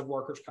the eyes of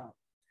workers' comp.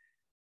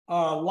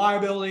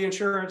 Liability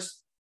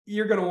insurance,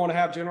 you're going to want to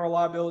have general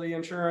liability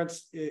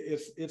insurance.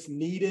 It's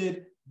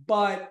needed,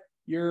 but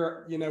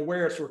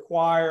where it's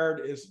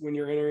required is when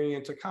you're entering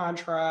into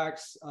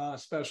contracts,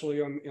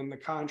 especially in the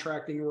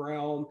contracting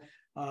realm,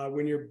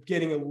 when you're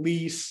getting a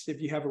lease,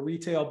 if you have a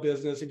retail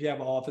business, if you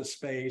have office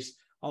space,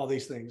 all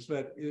these things.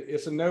 But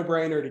it's a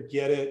no-brainer to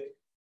get it.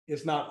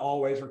 It's not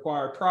always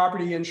required.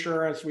 Property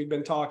insurance, we've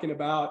been talking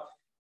about.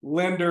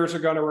 Lenders are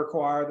going to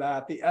require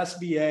that. The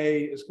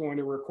SBA is going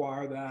to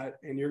require that,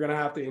 and you're going to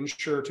have to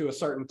insure to a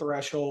certain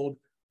threshold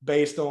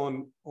based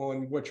on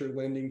what you're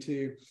lending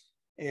to.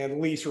 And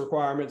lease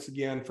requirements,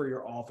 again, for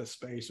your office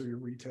space or your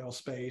retail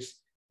space,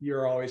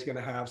 you're always going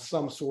to have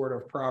some sort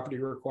of property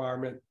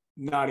requirement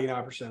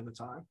 99% of the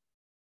time.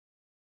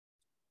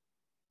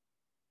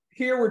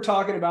 Here we're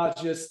talking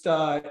about just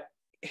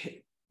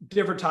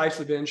different types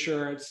of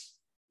insurance.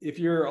 If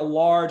you're a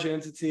large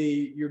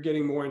entity, you're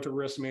getting more into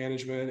risk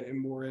management and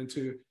more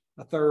into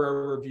a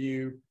thorough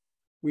review.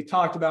 We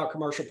talked about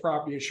commercial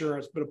property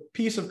insurance, but a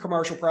piece of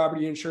commercial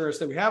property insurance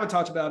that we haven't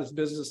talked about is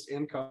business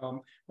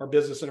income or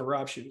business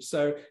interruption.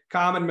 So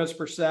common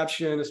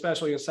misperception,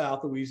 especially in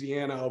South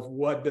Louisiana, of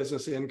what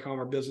business income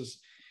or business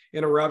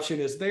interruption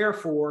is there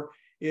for.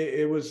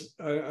 It was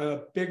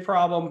a big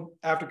problem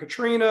after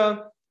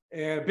Katrina,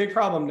 and a big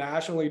problem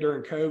nationally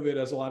during COVID,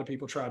 as a lot of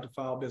people tried to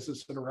file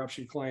business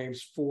interruption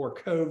claims for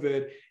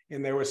COVID,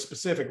 and there was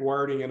specific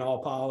wording in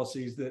all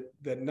policies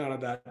that none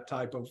of that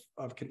type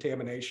of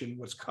contamination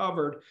was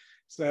covered.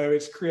 So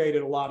it's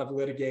created a lot of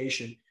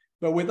litigation.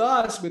 But with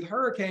us, with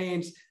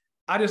hurricanes,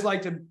 I just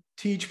like to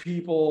teach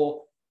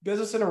people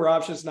business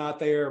interruption is not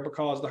there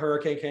because the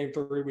hurricane came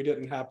through, we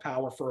didn't have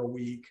power for a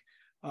week.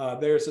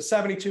 There's a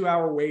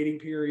 72-hour waiting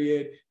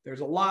period. There's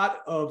a lot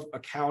of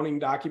accounting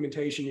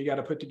documentation you got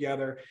to put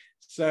together.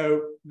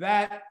 So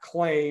that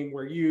claim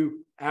where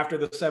after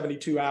the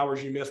 72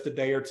 hours, you missed a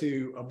day or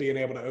two of being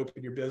able to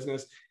open your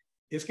business,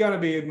 it's going to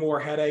be more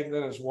headache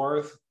than it's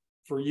worth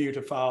for you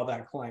to file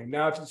that claim.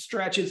 Now, if it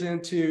stretches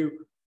into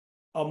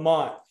a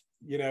month,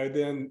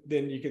 then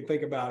you can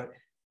think about it.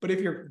 But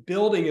if your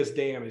building is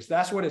damaged,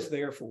 that's what it's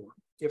there for.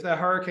 If that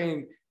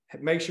hurricane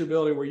makes your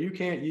building where you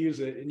can't use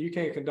it and you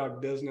can't conduct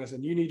business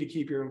and you need to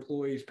keep your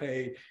employees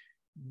paid,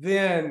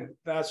 then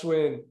that's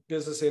when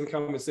business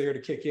income is there to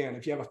kick in.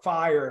 If you have a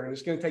fire and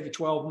it's going to take you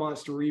 12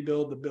 months to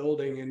rebuild the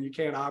building and you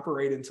can't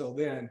operate until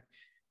then,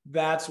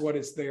 that's what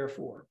it's there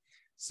for.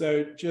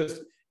 So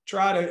just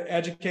try to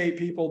educate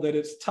people that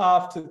it's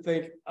tough to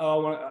think,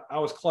 oh, I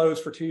was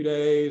closed for 2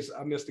 days,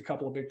 I missed a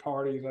couple of big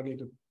parties, I need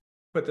to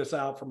put this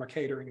out for my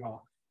catering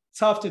hall.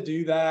 Tough to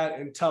do that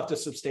and tough to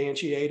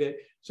substantiate it.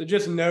 So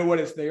just know what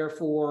it's there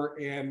for,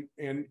 and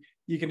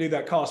you can do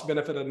that cost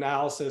benefit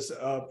analysis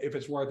of if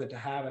it's worth it to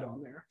have it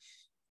on there.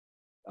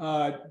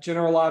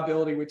 General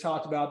liability, we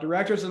talked about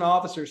directors and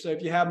officers. So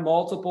if you have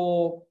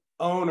multiple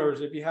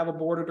owners, if you have a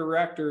board of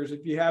directors,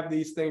 if you have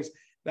these things,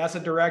 that's a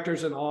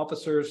directors and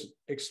officers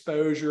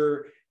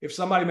exposure. If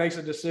somebody makes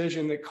a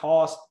decision that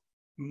costs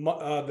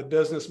the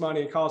business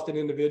money and cost an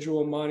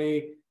individual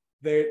money,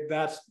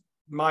 that's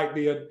might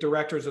be a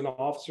directors and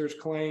officers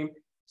claim.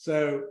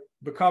 So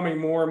becoming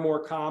more and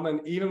more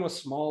common, even with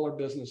smaller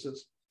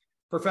businesses.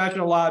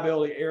 Professional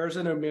liability, errors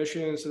and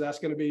omissions. So that's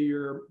going to be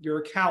your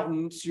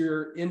accountants,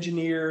 your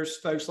engineers,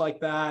 folks like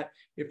that.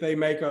 If they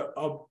make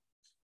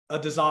a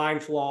design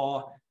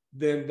flaw,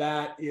 then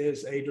that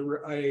is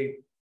a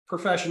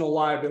professional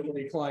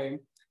liability claim.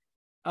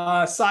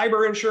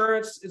 Cyber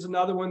insurance is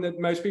another one that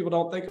most people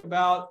don't think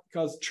about,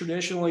 because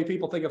traditionally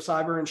people think of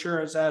cyber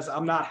insurance as,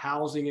 I'm not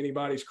housing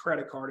anybody's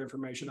credit card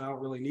information, I don't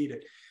really need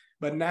it.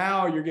 But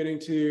now you're getting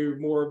to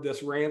more of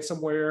this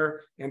ransomware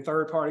and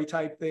third-party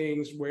type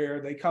things where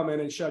they come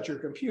in and shut your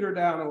computer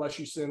down unless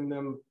you send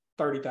them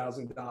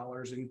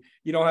 $30,000, and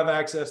you don't have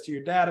access to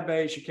your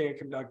database, you can't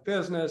conduct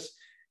business.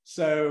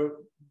 So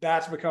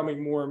that's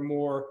becoming more and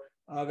more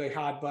of a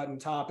hot button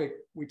topic.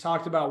 We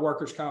talked about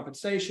workers'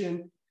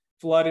 compensation,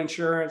 flood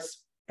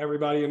insurance.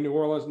 Everybody in New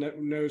Orleans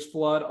knows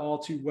flood all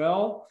too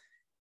well.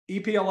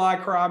 EPLI,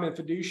 crime and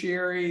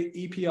fiduciary.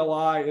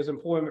 EPLI is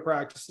employment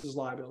practices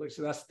liability.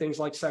 So that's things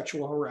like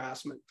sexual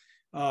harassment,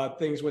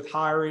 things with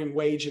hiring,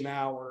 wage and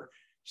hour.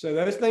 So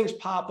those things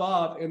pop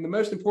up. And the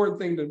most important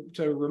thing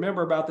to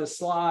remember about this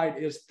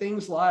slide is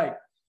things like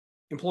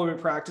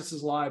employment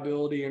practices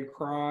liability and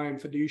crime,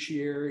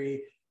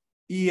 fiduciary,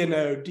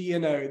 E&O,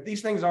 D&O.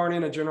 These things aren't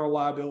in a general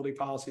liability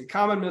policy.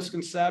 Common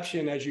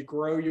misconception as you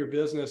grow your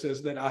business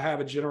is that I have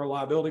a general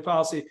liability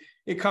policy.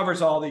 It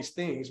covers all these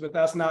things, but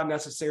that's not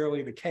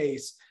necessarily the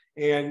case.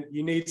 And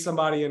you need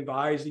somebody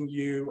advising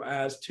you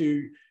as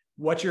to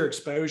what your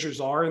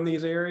exposures are in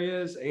these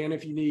areas, and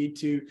if you need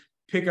to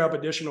pick up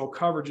additional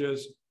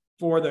coverages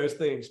for those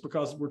things,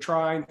 because we're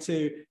trying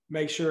to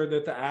make sure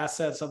that the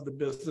assets of the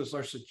business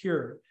are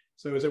secured.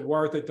 So is it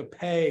worth it to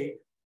pay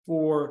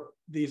for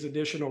these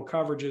additional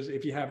coverages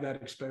if you have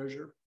that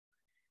exposure?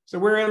 So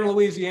we're in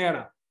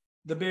Louisiana.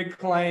 The big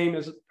claim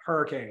is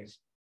hurricanes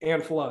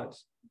and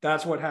floods.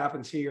 That's what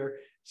happens here.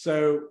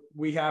 So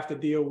we have to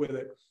deal with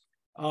it.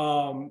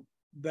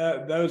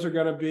 Those are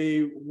going to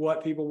be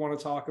what people want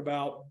to talk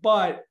about,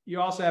 but you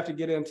also have to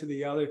get into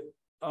the other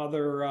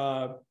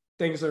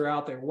things that are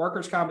out there.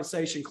 Workers'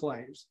 compensation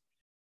claims.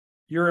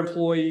 Your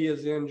employee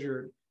is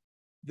injured.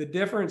 The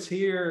difference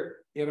here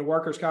in a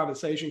workers'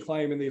 compensation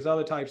claim and these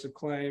other types of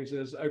claims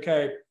is,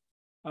 okay,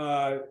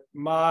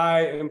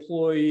 my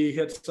employee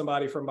hits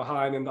somebody from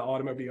behind in the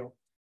automobile.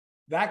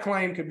 That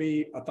claim could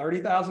be a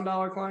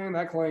 $30,000 claim.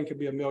 That claim could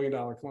be $1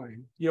 million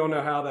claim. You don't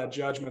know how that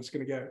judgment's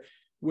going to go.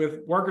 With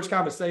workers'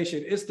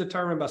 compensation, it's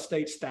determined by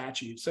state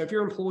statute. So if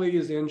your employee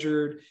is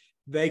injured,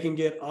 they can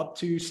get up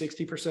to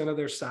 60% of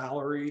their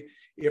salary.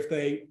 If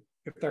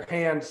their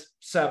hand's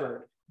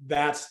severed,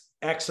 that's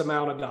X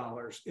amount of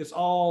dollars. It's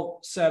all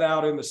set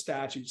out in the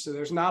statute. So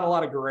there's not a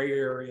lot of gray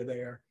area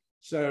there.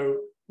 So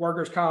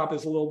workers' comp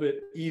is a little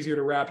bit easier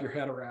to wrap your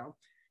head around.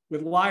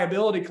 With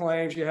liability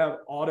claims, you have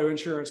auto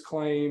insurance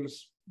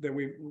claims that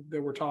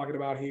we're talking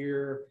about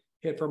here,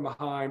 hit from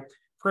behind.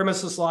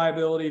 Premises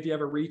liability, if you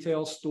have a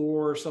retail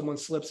store, someone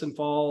slips and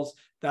falls,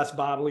 that's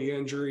bodily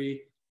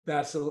injury.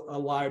 That's a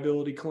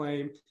liability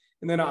claim.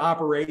 And then an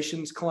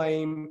operations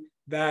claim,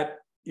 that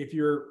if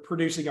you're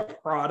producing a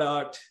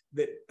product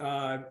that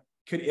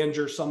could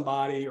injure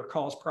somebody or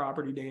cause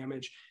property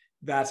damage,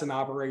 that's an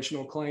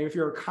operational claim. If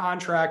you're a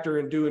contractor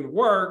and doing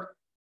work,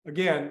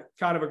 again,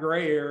 kind of a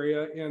gray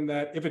area in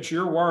that if it's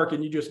your work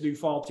and you just do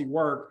faulty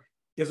work,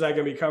 is that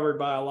going to be covered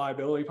by a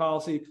liability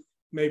policy?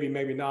 Maybe,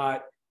 maybe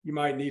not. You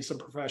might need some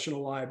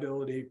professional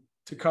liability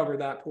to cover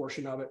that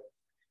portion of it.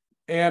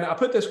 And I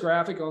put this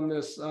graphic on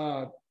this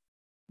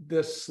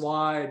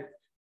slide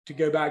to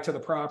go back to the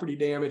property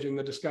damage and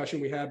the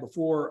discussion we had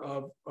before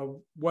of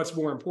what's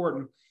more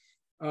important,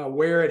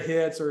 where it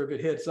hits or if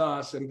it hits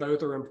us, and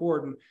both are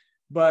important.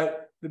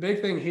 But the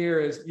big thing here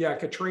is, yeah,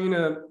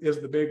 Katrina is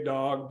the big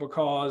dog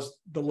because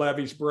the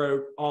levees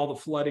broke, all the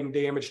flooding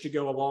damage to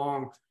go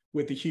along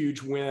with the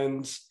huge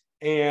winds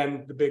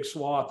and the big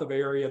swath of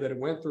area that it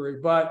went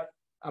through. But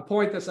I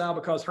point this out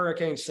because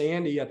Hurricane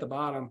Sandy at the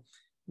bottom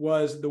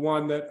was the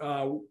one that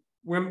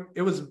when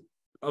it was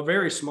a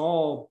very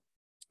small,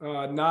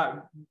 I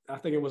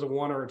think it was a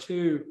 1 or a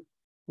 2,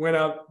 went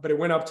up, but it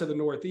went up to the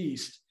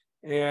northeast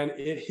and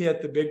it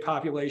hit the big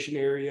population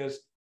areas,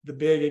 the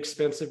big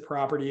expensive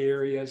property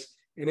areas,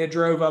 and it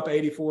drove up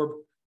 $84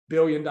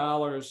 billion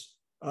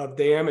of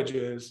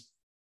damages,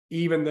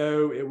 even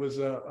though it was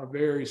a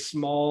very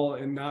small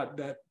and not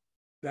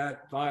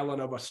that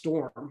violent of a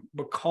storm,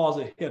 because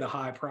it hit a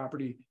high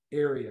property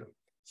area.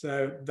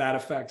 So that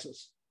affects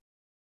us.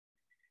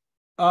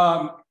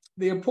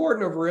 The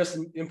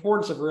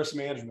importance of risk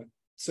management.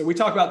 So we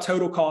talk about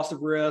total cost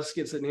of risk.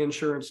 It's an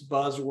insurance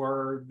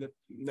buzzword that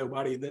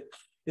nobody that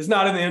is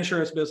not in the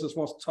insurance business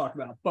wants to talk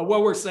about. But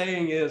what we're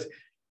saying is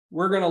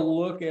we're going to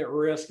look at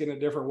risk in a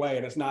different way,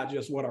 and it's not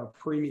just what our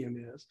premium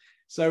is.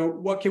 So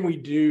what can we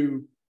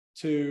do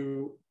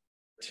to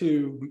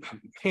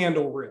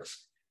handle risk?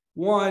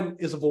 One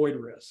is avoid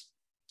risk.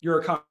 You're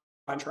a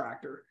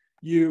contractor.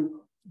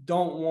 You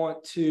don't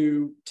want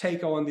to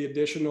take on the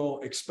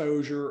additional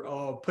exposure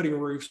of putting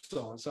roofs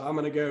on. So I'm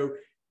going to go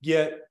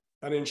get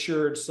an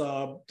insured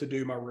sub to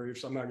do my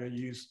roofs. I'm not going to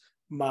use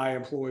my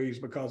employees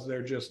because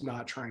they're just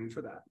not trained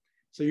for that.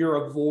 So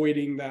you're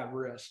avoiding that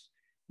risk.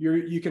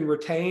 You can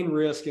retain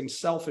risk and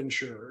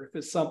self-insure if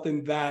it's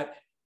something that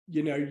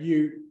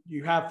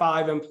you have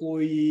 5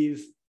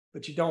 employees,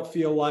 but you don't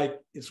feel like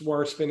it's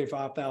worth spending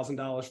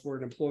 $5,000 for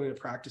an employment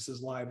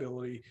practices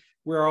liability.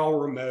 We're all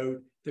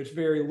remote. There's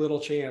very little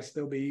chance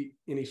there'll be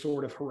any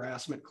sort of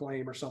harassment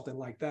claim or something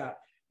like that.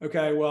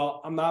 Okay,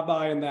 well, I'm not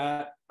buying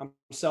that. I'm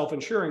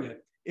self-insuring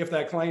it. If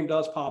that claim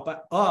does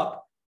pop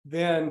up,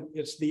 then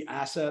it's the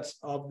assets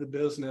of the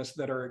business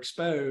that are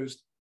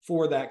exposed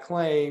for that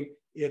claim.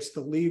 It's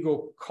the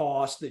legal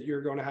cost that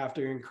you're going to have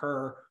to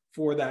incur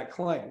for that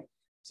claim.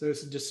 So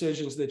it's the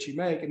decisions that you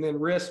make. And then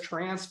risk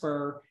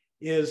transfer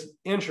is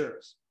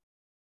insurance.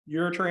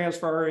 You're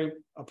transferring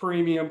a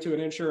premium to an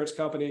insurance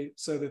company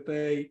so that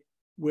they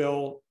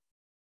will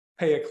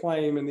pay a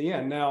claim in the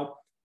end. Now,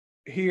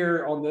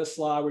 here on this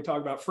slide, we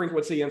talk about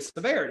frequency and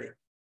severity.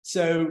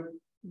 So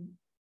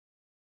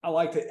I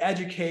like to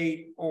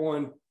educate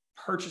on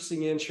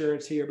purchasing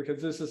insurance here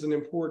because this is an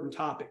important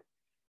topic.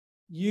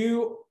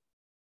 The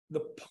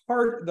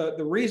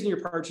reason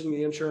you're purchasing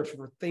the insurance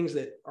for things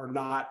that are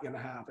not going to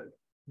happen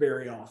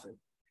very often.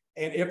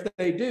 And if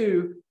they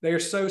do, they're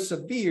so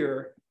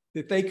severe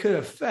that they could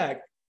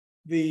affect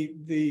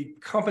the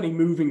company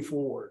moving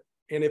forward.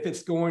 And if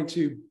it's going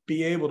to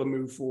be able to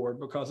move forward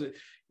because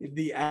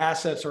the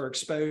assets are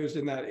exposed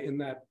in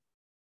that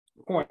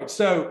point.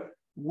 So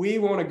we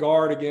want to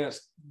guard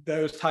against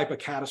those type of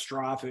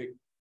catastrophic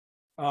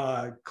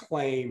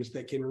claims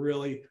that can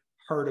really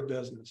hurt a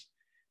business.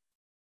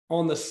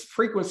 On the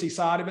frequency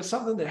side, if it's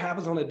something that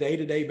happens on a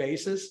day-to-day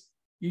basis,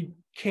 you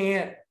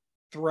can't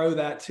throw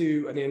that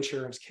to an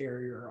insurance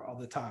carrier all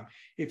the time.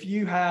 If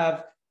you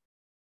have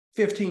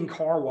 15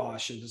 car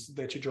washes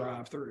that you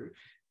drive through,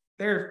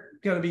 there are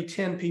going to be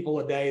 10 people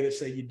a day that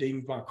say you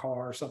dinged my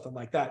car or something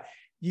like that.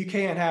 You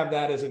can't have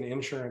that as an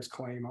insurance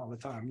claim all the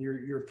time.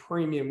 Your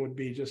premium would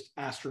be just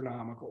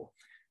astronomical.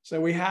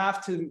 So we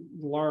have to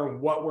learn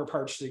what we're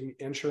purchasing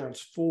insurance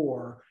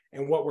for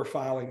and what we're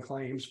filing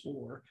claims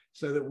for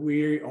so that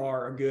we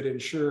are a good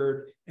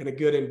insured and a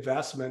good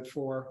investment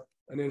for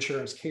an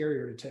insurance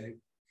carrier to take.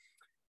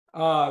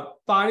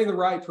 Finding the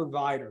right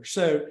provider.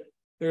 So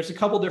there's a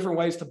couple different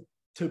ways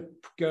to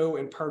go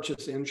and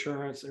purchase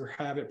insurance or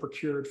have it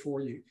procured for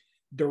you.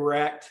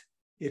 Direct,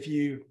 if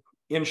you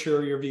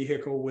insure your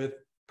vehicle with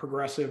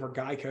Progressive or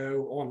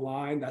Geico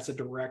online, that's a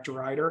direct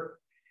writer.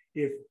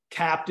 If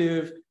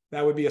captive,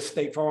 that would be a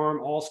State Farm,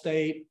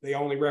 Allstate. They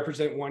only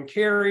represent one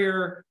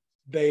carrier.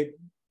 That's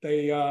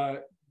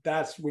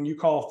when you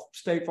call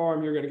State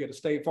Farm, you're going to get a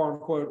State Farm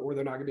quote, or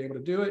they're not going to be able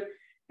to do it.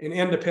 And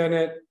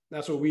independent,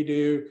 that's what we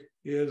do,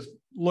 is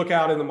look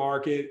out in the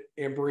market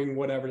and bring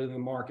whatever to the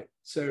market.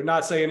 So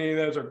not saying any of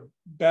those are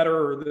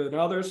better than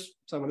others.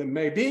 Some of them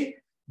may be,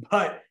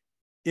 but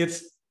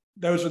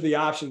those are the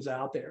options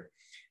out there.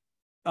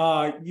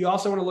 You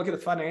also want to look at the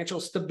financial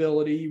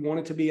stability. You want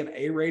it to be an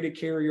A-rated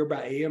carrier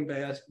by AM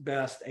Best.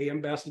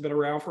 AM Best has been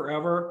around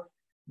forever.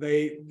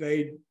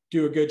 They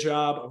do a good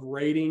job of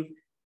rating.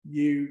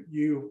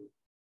 You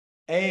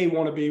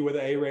want to be with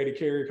an A-rated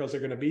carrier because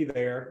they're going to be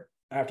there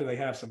after they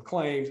have some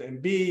claims.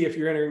 And B, if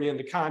you're entering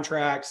into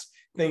contracts,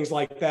 things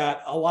like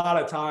that, a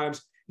lot of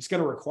times it's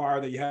going to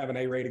require that you have an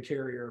A-rated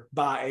carrier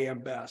by AM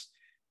Best.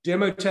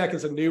 Demotech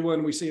is a new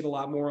one. We see it a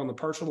lot more on the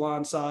personal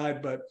line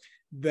side, but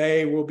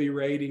they will be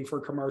rating for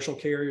commercial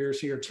carriers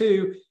here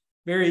too.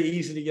 Very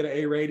easy to get an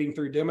A rating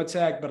through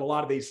Demotech, but a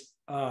lot of these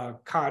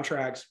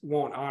contracts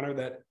won't honor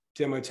that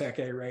Demotech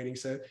A rating.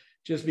 So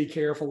just be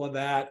careful of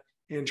that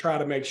and try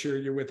to make sure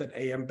you're with an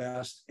AM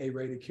Best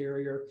A-rated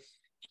carrier.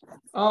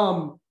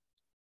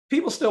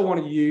 People still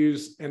want to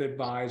use an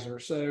advisor.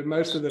 So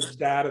most of the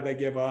data they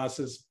give us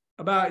is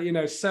about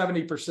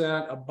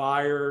 70% of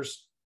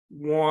buyers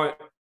want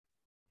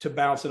to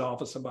bounce it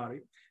off of somebody.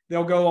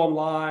 They'll go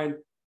online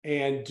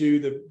and do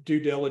the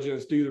due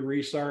diligence, do the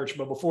research,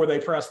 but before they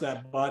press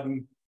that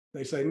button,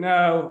 they say,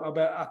 no,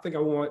 I think I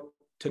want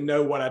to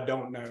know what I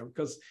don't know,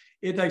 because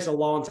it takes a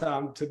long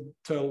time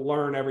to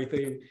learn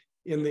everything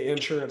in the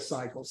insurance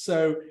cycle.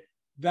 So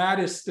that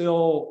is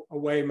still a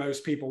way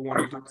most people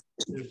want to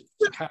do, is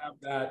to have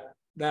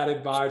that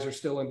advisor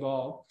still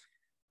involved.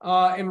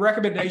 And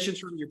recommendations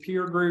from your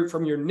peer group,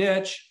 from your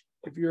niche.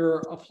 If you're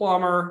a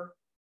plumber,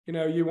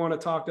 you want to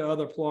talk to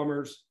other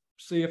plumbers,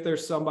 see if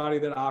there's somebody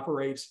that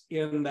operates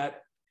in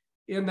that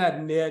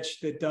niche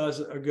that does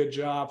a good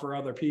job for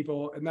other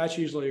people. And that's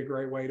usually a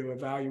great way to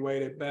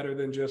evaluate it, better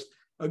than just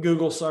a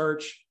Google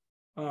search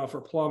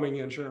for plumbing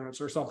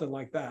insurance or something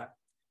like that.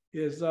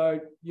 Is,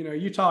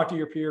 you talk to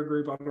your peer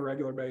group on a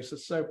regular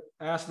basis. So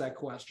ask that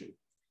question.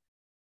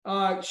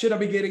 Should I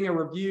be getting a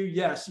review?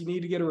 Yes, you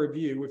need to get a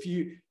review.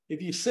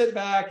 If you sit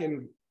back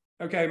and,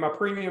 okay, my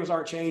premiums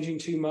aren't changing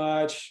too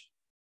much,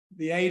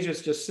 the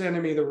agent's just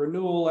sending me the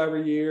renewal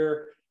every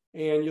year,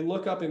 and you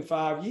look up in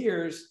 5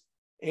 years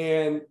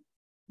and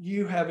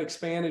you have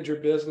expanded your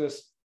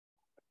business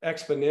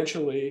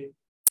exponentially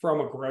from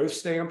a growth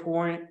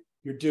standpoint,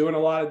 you're doing a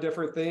lot of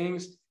different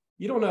things,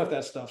 you don't know if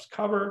that stuff's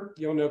covered.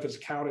 You don't know if it's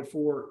accounted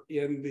for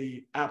in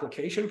the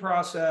application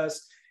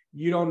process.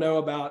 You don't know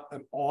about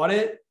an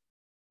audit.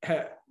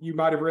 You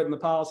might have written the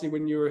policy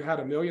when you had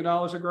 $1 million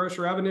of gross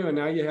revenue, and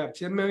now you have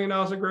 $10 million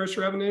of gross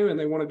revenue, and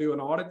they want to do an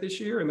audit this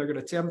year, and they're going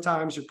to 10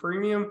 times your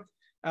premium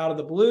out of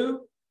the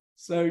blue.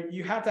 So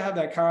you have to have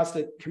that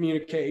constant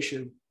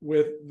communication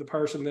with the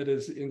person that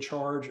is in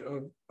charge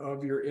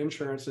of your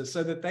insurances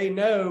so that they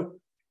know,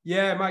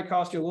 yeah, it might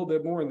cost you a little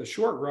bit more in the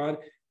short run,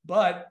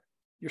 but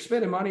you're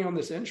spending money on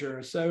this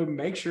insurance. So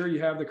make sure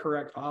you have the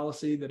correct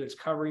policy, that it's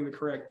covering the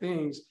correct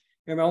things.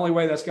 And the only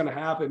way that's going to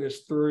happen is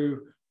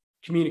through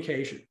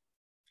communication.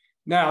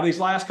 Now, these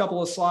last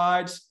couple of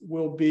slides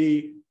will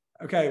be,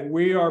 okay,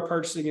 we are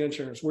purchasing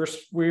insurance.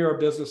 We are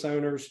business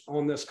owners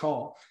on this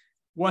call.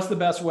 What's the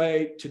best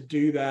way to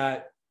do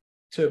that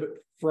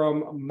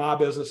from my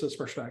business's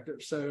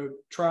perspective? So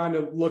trying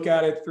to look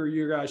at it through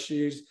your guys'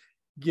 shoes,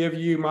 give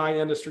you my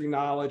industry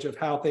knowledge of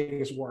how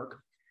things work.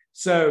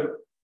 So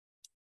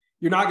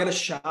you're not going to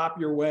shop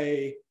your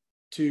way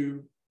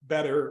to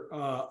better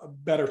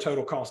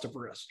total cost of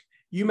risk.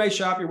 You may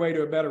shop your way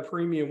to a better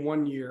premium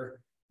one year,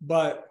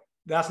 but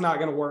that's not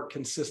going to work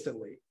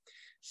consistently.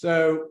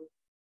 So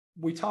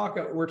we're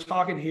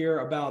talking here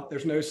about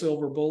there's no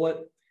silver bullet.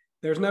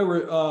 There's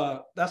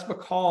no, that's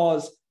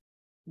because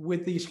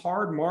with these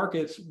hard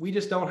markets, we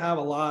just don't have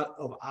a lot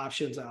of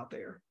options out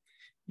there.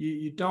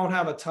 You don't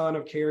have a ton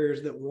of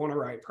carriers that want to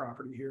write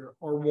property here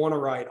or want to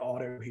write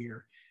auto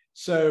here.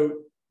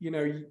 So,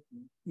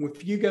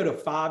 if you go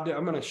to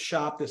I'm going to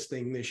shop this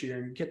thing this year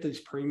and get these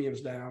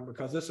premiums down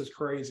because this is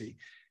crazy.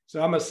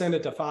 So I'm going to send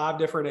it to 5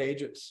 different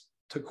agents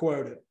to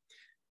quote it.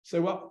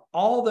 So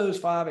all those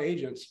 5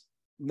 agents,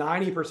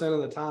 90%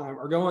 of the time,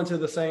 are going to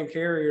the same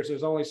carriers.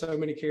 There's only so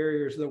many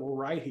carriers that will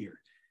write here.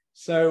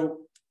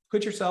 So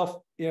put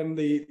yourself in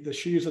the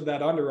shoes of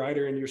that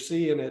underwriter, and you're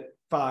seeing it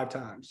 5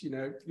 times.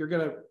 You're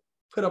going to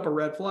put up a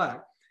red flag.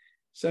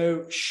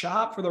 So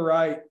shop for the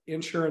right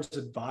insurance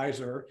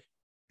advisor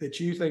that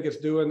you think is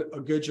doing a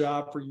good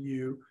job for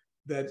you,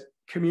 that's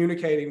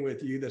communicating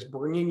with you, that's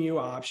bringing you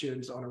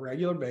options on a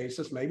regular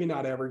basis, maybe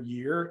not every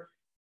year.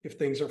 If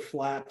things are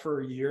flat for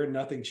a year and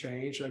nothing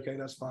changed, okay,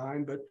 that's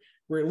fine. But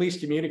we're at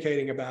least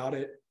communicating about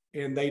it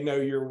and they know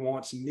your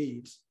wants and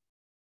needs.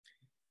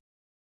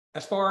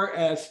 As far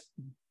as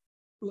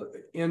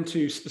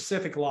into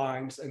specific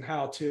lines and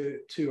how to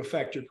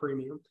affect your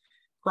premium,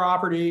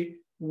 property,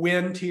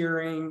 wind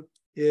tiering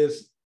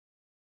is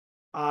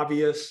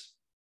obvious.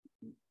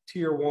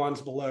 Tier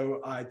 1's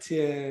below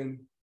I-10,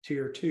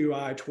 tier 2,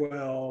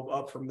 I-12,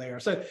 up from there.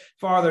 So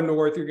farther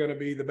north, you're going to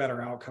be, the better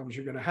outcomes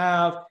you're going to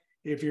have.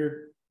 If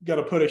you're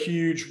going to put a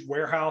huge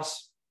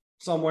warehouse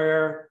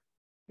somewhere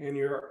and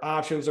your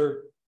options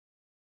are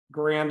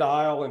Grand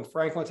Isle and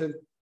Franklinton,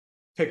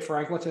 pick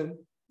Franklinton.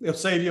 It'll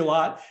save you a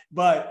lot.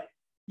 But,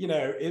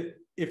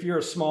 if you're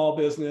a small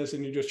business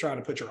and you're just trying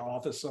to put your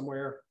office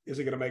somewhere, is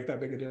it going to make that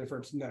big a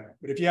difference? No.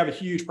 But if you have a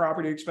huge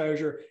property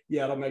exposure,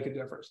 yeah, it'll make a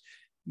difference.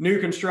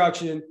 New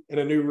construction and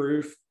a new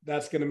roof,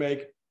 that's going to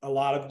make a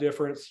lot of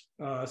difference.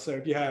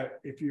 So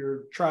if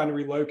you're trying to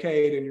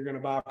relocate and you're going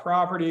to buy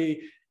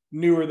property,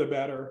 newer the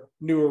better,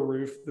 newer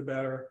roof the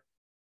better.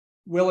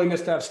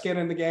 Willingness to have skin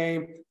in the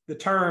game. The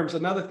terms,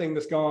 another thing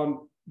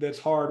that's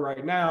hard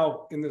right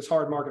now in this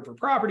hard market for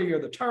property,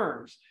 are the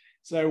terms.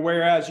 So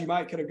whereas you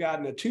could have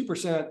gotten a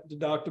 2%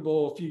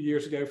 deductible a few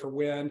years ago for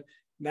wind,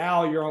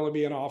 now you're only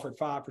being offered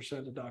 5%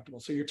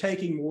 deductible. So you're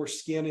taking more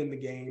skin in the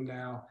game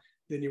now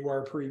than you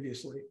were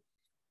previously.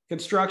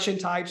 Construction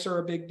types are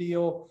a big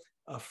deal.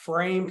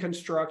 Frame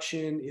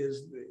construction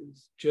is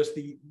just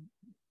the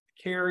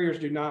carriers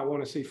do not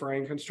want to see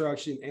frame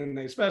construction, and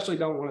they especially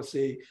don't want to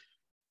see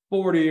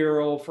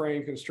 40-year-old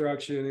frame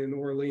construction in New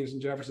Orleans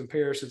and Jefferson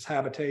Parish. It's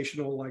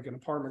habitational, like an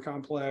apartment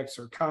complex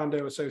or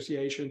condo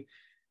association.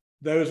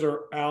 Those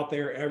are out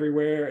there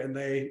everywhere, and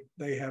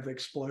they have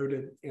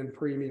exploded in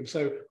premium.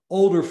 So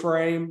older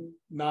frame,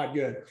 not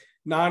good.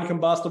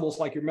 Non-combustibles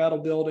like your metal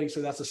building, so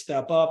that's a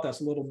step up.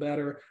 That's a little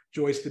better.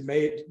 Joisted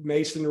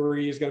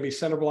masonry is going to be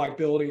center block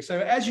building. So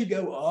as you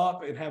go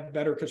up and have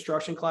better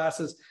construction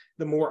classes,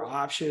 the more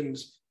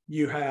options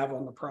you have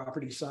on the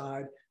property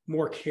side,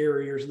 more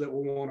carriers that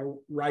will want to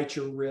write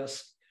your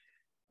risk.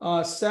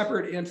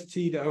 Separate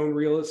entity to own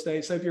real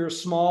estate. So if you're a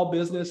small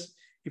business,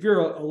 if you're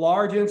a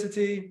large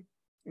entity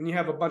and you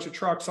have a bunch of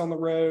trucks on the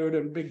road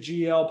and big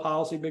GL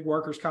policy, big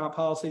workers' comp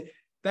policy,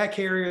 that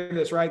carrier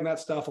that's writing that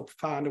stuff will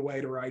find a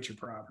way to write your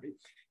property.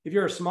 If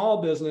you're a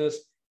small business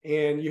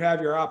and you have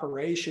your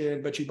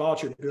operation, but you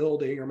bought your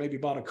building or maybe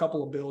bought a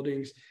couple of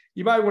buildings,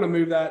 you might want to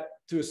move that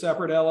to a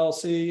separate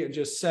LLC and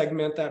just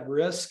segment that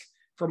risk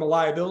from a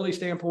liability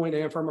standpoint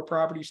and from a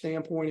property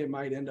standpoint. It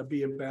might end up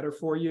being better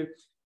for you.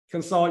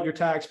 Consult your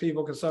tax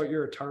people, consult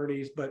your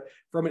attorneys. But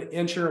from an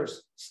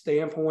insurance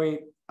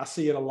standpoint, I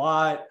see it a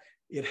lot.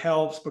 It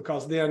helps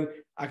because then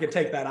I can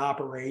take that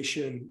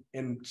operation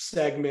and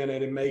segment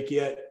it and make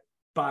it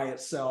by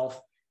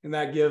itself. And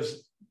that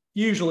gives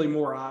usually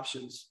more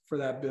options for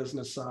that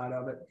business side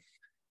of it.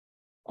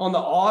 On the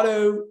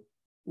auto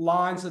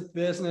lines of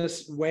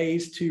business,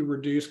 ways to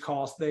reduce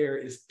costs there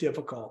is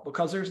difficult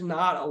because there's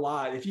not a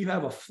lot. If you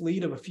have a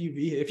fleet of a few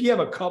vehicles, if you have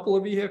a couple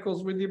of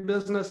vehicles with your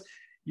business,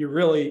 you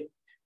really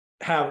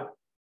have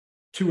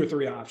 2 or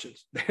 3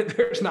 options.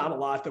 There's not a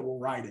lot that will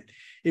write it.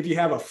 If you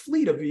have a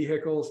fleet of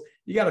vehicles,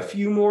 you got a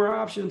few more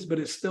options, but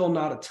it's still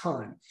not a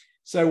ton.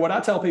 So what I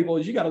tell people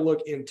is you got to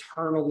look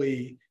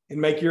internally and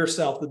make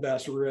yourself the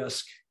best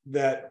risk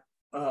that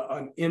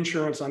an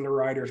insurance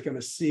underwriter is going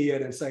to see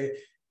it and say,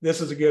 this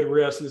is a good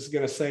risk. This is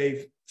going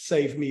to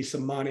save me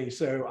some money.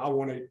 So I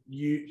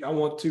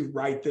want to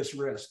write this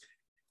risk.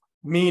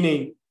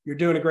 Meaning you're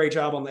doing a great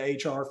job on the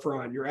HR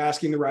front. You're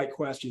asking the right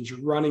questions.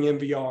 You're running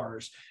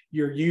MVRs.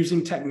 You're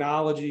using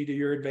technology to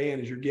your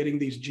advantage. You're getting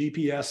these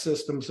GPS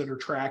systems that are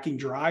tracking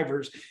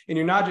drivers, and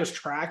you're not just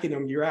tracking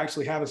them. You're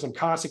actually having some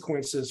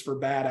consequences for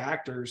bad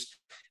actors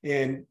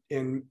and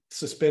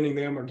suspending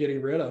them or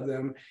getting rid of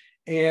them.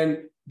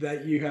 And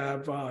that you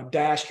have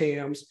dash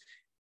cams.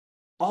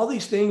 All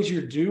these things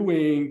you're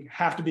doing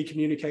have to be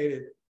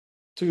communicated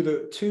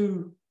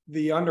to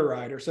the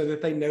underwriter so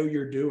that they know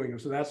you're doing them.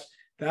 So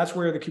that's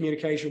where the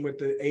communication with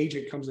the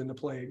agent comes into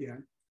play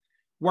again.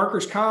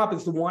 Workers' comp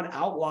is the one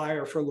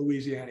outlier for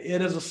Louisiana.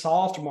 It is a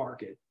soft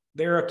market.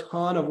 There are a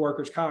ton of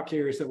workers' comp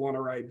carriers that want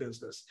to write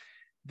business.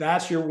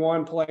 That's your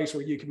one place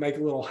where you can make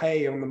a little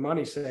hay on the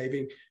money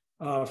saving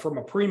from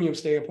a premium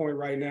standpoint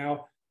right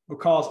now,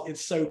 because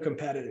it's so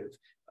competitive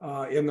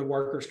in the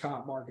workers'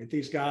 comp market.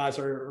 These guys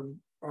are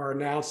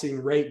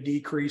announcing rate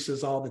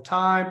decreases all the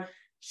time.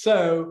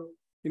 So,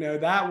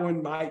 that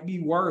one might be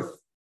worth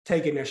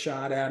taking a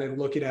shot at and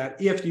looking at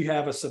if you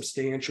have a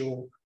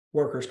substantial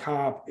workers'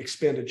 comp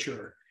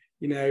expenditure.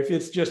 If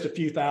it's just a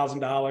few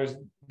 $1,000s,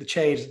 the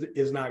change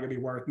is not going to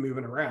be worth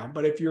moving around.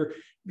 But if you're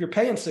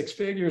paying 6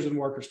 figures in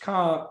workers'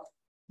 comp,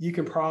 you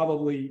can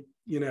probably,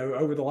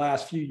 over the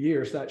last few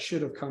years, that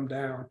should have come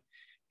down.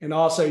 And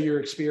also your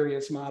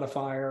experience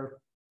modifier,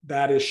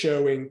 that is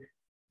showing,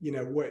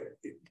 what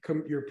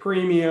your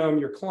premium,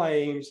 your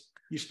claims,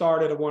 you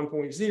start at a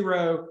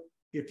 1.0.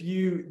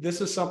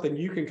 This is something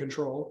you can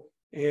control.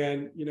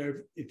 And,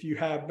 if you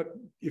have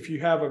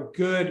a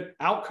good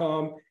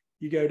outcome,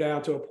 you go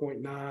down to a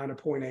 0.9, a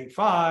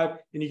 0.85,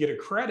 and you get a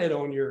credit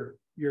on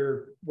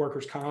your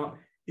workers' comp.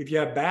 If you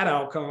have bad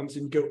outcomes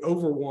and go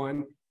over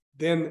 1,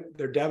 then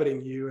they're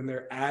debiting you and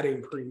they're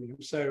adding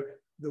premium. So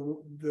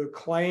the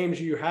claims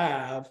you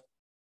have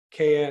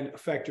can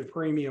affect your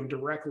premium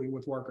directly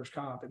with workers'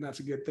 comp. And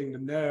that's a good thing to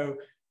know.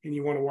 And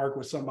you want to work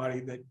with somebody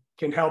that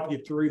can help you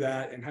through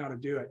that and how to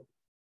do it.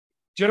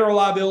 General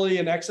liability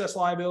and excess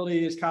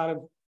liability is kind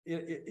of,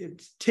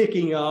 it's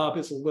ticking up.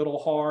 It's a little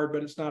hard,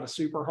 but it's not a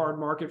super hard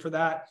market for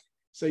that.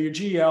 So your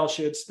GL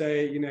should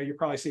stay, you're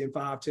probably seeing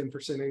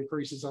 5-10%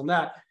 increases on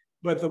that.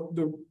 But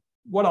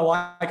what I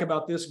like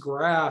about this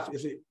graph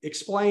is it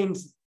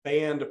explains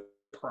band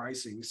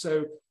pricing.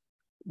 So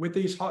with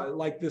these,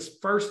 like this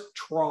first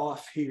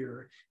trough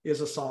here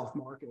is a soft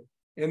market,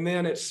 and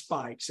then it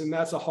spikes, and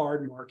that's a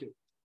hard market.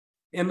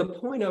 And the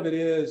point of it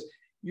is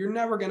you're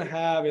never going to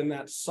have in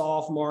that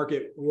soft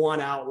market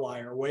one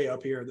outlier way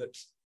up here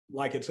that's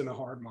like it's in a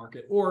hard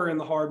market, or in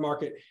the hard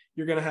market,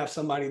 you're going to have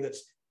somebody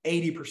that's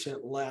 80%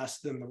 less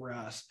than the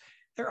rest.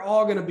 They're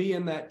all going to be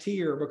in that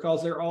tier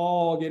because they're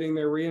all getting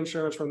their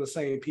reinsurance from the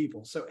same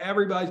people. So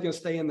everybody's going to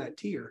stay in that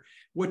tier.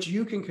 What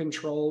you can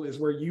control is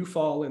where you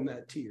fall in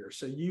that tier.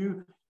 So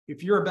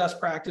if you're a best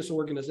practice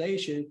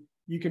organization,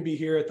 you can be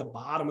here at the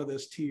bottom of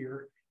this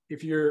tier.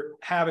 If you're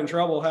having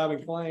trouble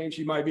having claims,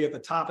 you might be at the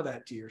top of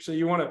that tier. So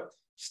you want to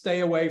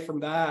stay away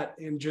from that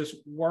and just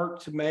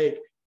work to make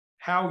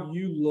how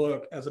you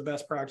look as a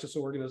best practice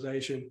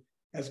organization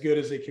as good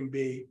as it can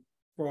be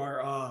for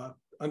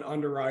an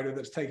underwriter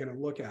that's taking a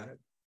look at it.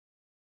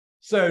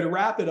 So to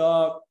wrap it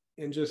up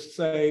and just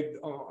say,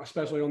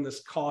 especially on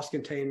this cost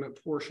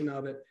containment portion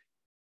of it,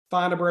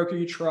 find a broker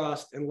you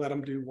trust and let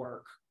them do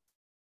work.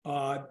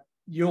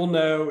 You'll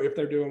know if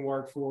they're doing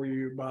work for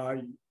you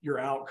by your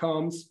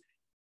outcomes.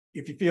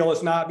 If you feel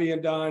it's not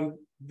being done,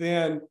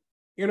 then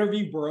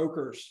interview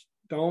brokers.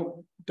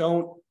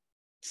 Don't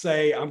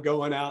say I'm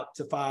going out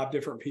to 5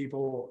 different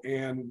people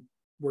and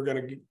we're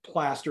going to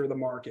plaster the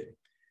market.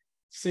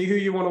 See who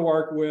you want to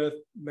work with,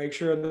 make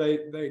sure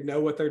they know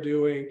what they're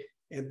doing,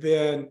 and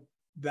then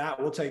that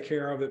will take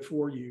care of it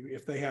for you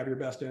if they have your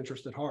best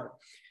interest at heart.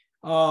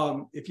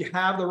 If you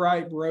have the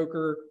right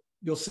broker,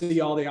 you'll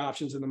see all the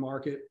options in the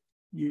market.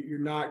 You're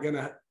not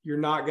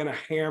gonna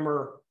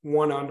hammer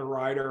one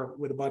underwriter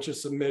with a bunch of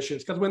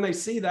submissions, because when they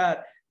see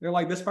that, they're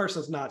like, this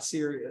person's not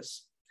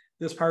serious.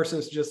 This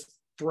person's just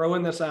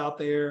throwing this out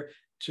there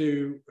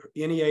to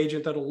any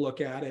agent that'll look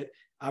at it.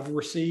 I've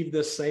received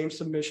this same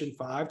submission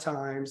 5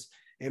 times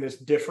and it's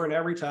different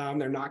every time.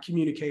 They're not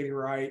communicating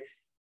right.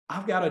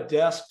 I've got a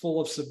desk full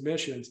of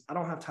submissions. I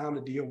don't have time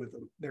to deal with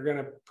them. They're going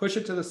to push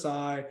it to the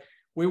side.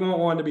 We want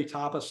one to be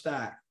top of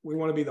stack. We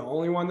want to be the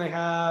only one they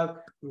have.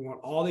 We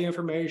want all the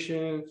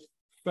information,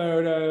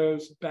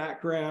 photos,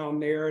 background,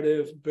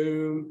 narrative,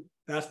 boom.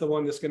 That's the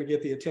one that's going to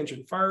get the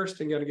attention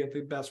first and going to get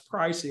the best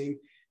pricing.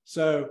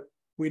 So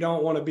we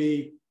don't want to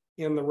be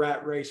in the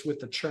rat race with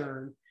the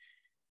churn.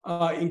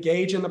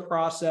 Engage in the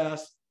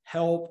process,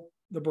 help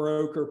the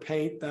broker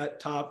paint that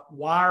top.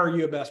 Why are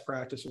you a best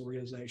practice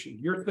organization?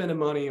 You're spending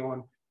money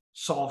on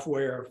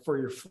software for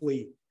your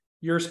fleet.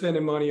 You're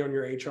spending money on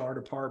your HR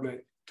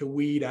department to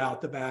weed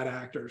out the bad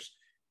actors.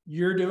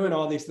 You're doing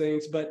all these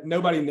things, but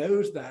nobody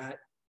knows that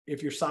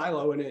if you're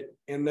siloing it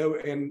and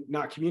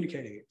not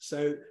communicating it.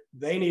 So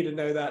they need to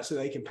know that so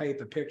they can paint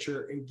the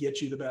picture and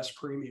get you the best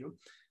premium.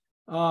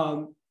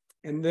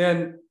 And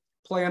then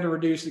plan to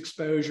reduce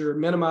exposure,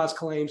 minimize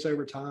claims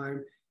over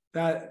time.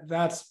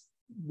 That's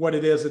what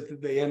it is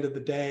at the end of the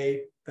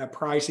day. That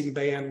pricing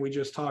band we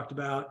just talked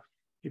about.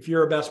 If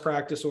you're a best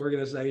practice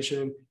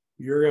organization,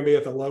 you're going to be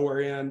at the lower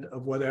end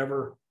of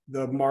whatever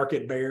the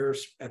market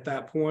bears at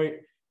that point.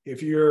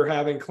 If you're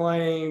having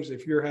claims,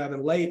 if you're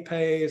having late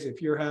pays,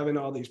 if you're having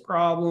all these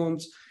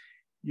problems,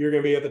 you're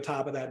going to be at the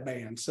top of that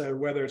band. So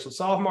whether it's a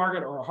soft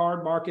market or a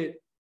hard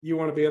market, you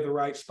want to be at the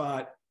right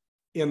spot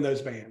in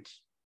those bands.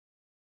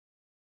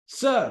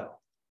 So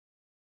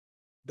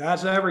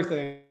that's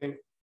everything.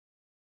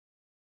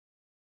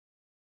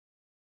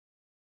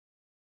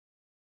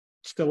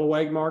 Still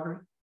awake,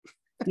 Margaret?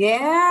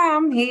 Yeah,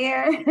 I'm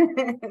here.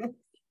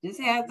 Just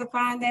had to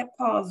find that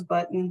pause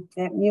button,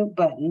 that mute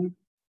button.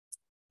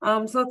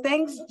 So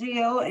thanks,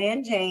 Jill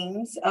and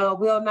James.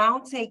 We'll now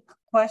take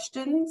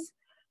questions.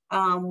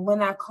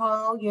 When I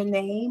call your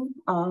name,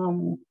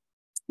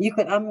 you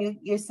could unmute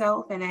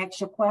yourself and ask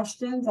your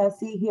questions. I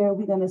see here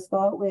we're going to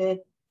start with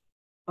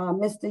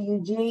Mr.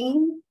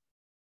 Eugene.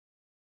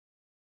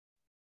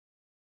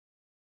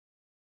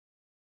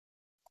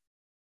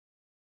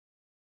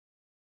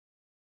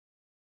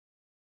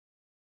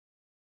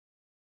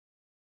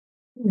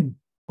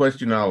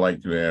 Question I'd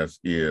like to ask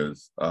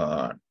is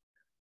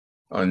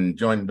on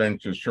joint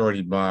venture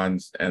surety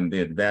bonds and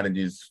the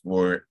advantages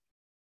for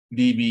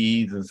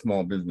DBEs and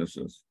small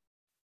businesses.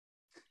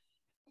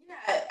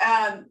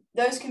 Yeah,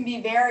 those can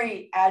be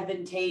very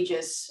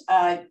advantageous.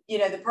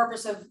 The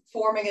purpose of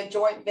forming a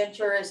joint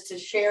venture is to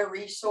share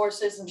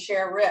resources and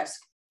share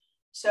risk.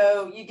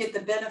 So you get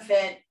the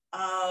benefit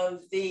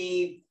of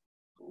the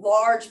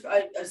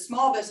a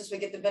small business would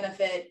get the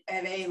benefit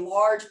of a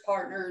large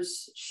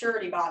partner's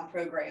surety bond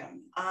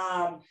program.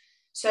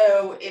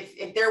 So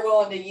if they're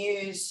willing to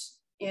use,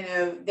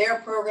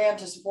 their program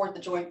to support the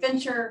joint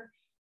venture,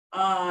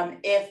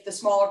 if the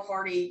smaller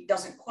party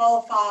doesn't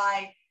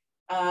qualify,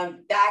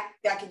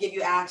 that could give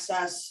you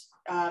access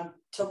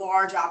to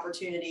large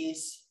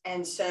opportunities.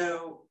 And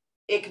so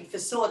it can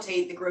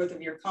facilitate the growth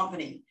of your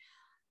company.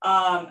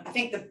 I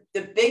think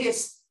the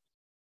biggest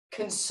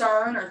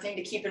concern or thing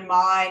to keep in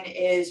mind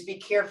is be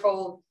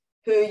careful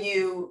who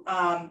you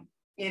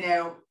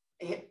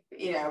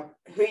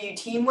who you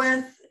team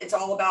with. It's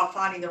all about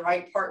finding the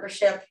right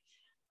partnership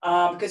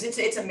because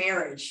it's a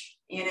marriage,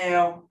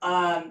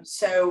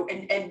 so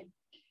and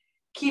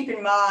keep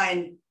in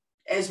mind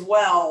as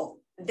well,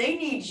 they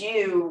need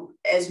you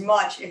as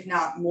much, if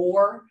not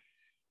more,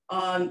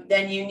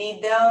 than you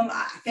need them.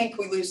 I think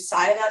we lose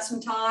sight of that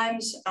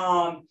sometimes.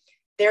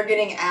 They're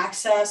getting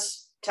access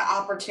to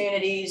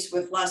opportunities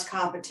with less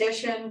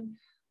competition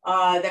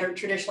that are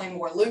traditionally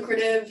more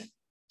lucrative.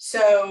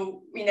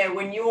 So,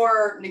 when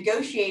you're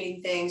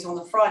negotiating things on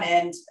the front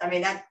end, I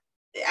mean, that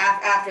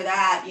after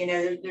that,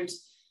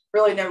 there's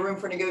really no room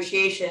for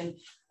negotiation.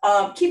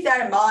 Keep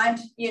that in mind.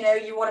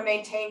 You want to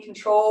maintain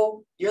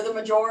control. You're the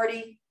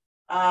majority.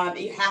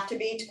 You have to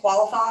be to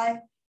qualify.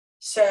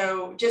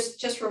 So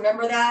just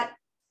remember that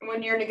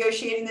when you're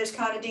negotiating those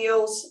kind of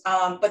deals,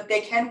 but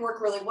they can work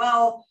really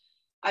well.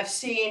 I've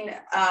seen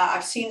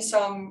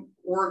some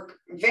work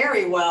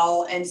very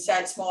well and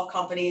set small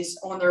companies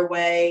on their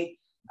way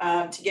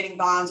to getting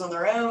bonds on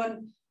their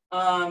own.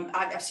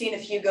 I've seen a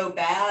few go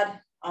bad.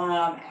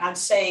 I'd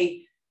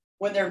say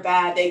when they're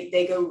bad,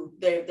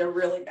 they're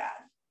really bad.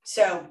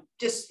 So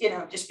just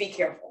be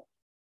careful.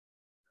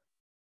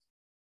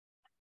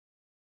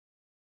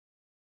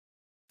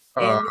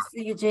 And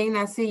Mr. Eugene,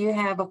 I see you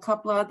have a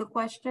couple of other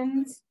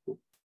questions.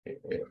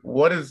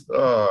 What is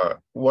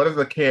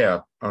the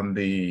cap on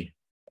the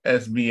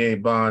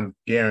SBA bond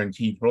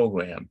guarantee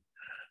program?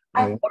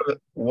 And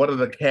what are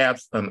the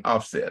caps and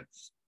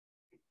offsets?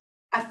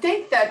 I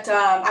think that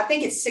I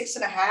think it's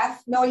 6.5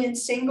 million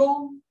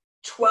single,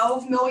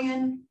 12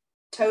 million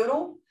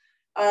total.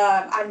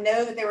 I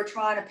know that they were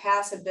trying to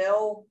pass a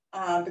bill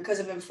because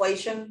of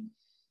inflation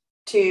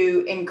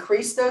to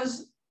increase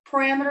those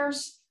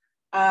parameters.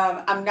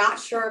 I'm not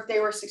sure if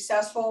they were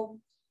successful,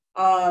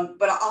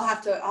 but I'll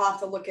have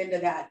to look into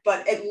that.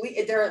 But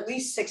they're at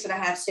least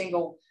 6.5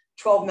 single,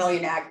 12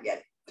 million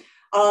aggregate.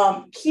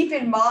 Keep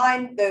in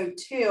mind though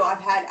too,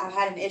 I've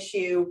had an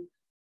issue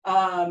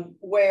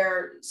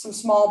where some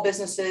small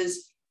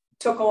businesses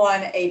took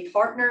on a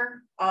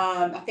partner.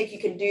 I think you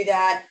can do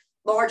that.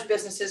 Large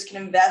businesses can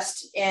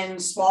invest in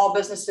small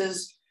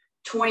businesses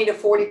 20 to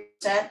 40%,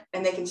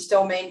 and they can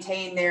still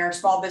maintain their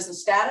small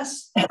business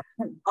status.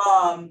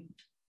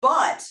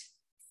 But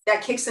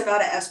that kicks them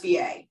out of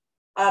SBA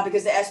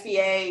because the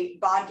SBA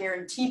bond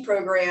guarantee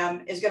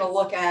program is going to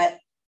look at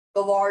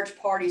the large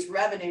party's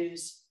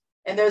revenues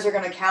and those are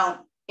going to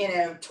count,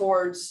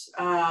 towards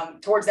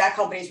that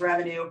company's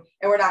revenue,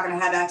 and we're not going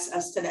to have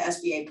access to the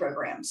SBA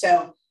program.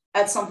 So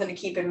that's something to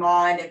keep in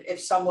mind if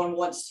someone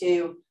wants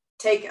to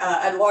take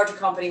a larger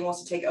company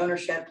wants to take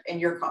ownership in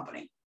your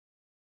company.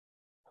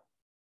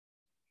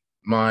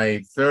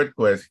 My third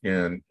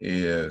question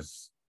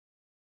is,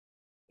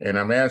 and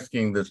I'm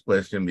asking this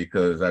question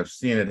because I've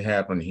seen it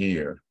happen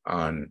here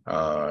on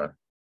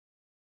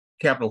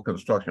capital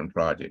construction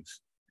projects.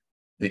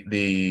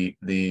 Whether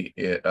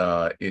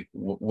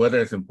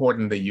it's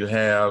important that you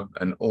have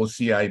an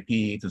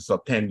OCIP to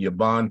subtend your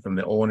bond from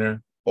the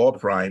owner or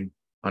prime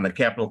on a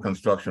capital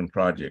construction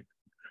project.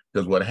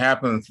 Because what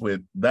happens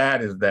with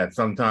that is that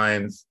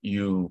sometimes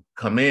you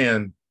come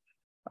in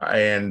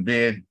and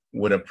bid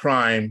with a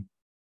prime,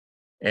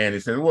 and he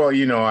says, well,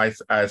 I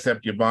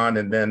accept your bond,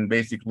 and then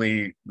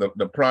basically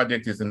the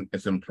project is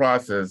in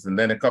process, and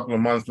then a couple of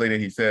months later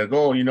he says,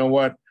 oh, you know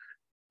what?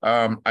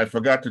 I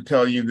forgot to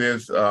tell you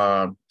this.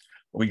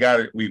 We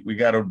got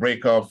to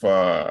break off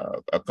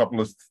a couple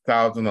of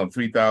 $1,000 or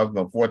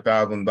 $3,000 or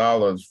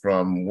 $4,000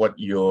 from what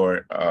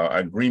your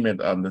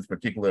agreement on this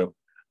particular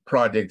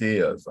project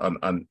is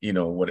on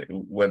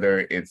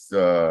whether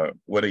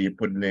you're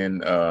putting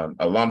in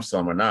a lump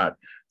sum or not.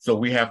 So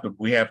we have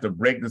to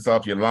break this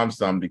off your lump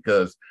sum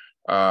because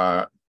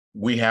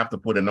we have to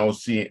put an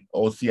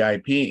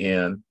OCIP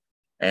in,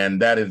 and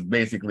that is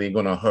basically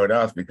going to hurt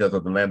us because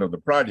of the length of the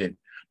project.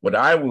 But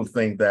I will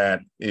think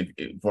that if,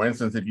 for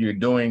instance, if you're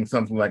doing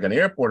something like an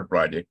airport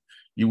project,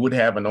 you would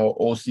have an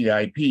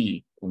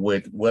OCIP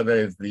with whether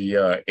it's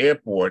the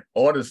airport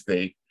or the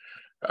state.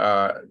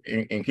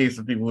 In case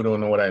of people who don't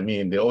know what I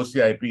mean, the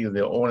OCIP is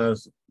the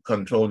Owner's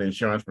Controlled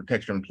Insurance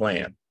Protection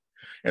Plan.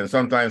 And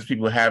sometimes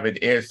people have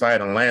it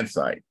airside and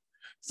landside.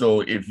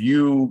 So if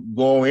you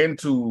go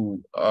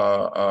into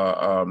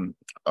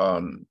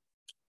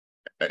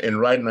in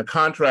writing a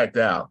contract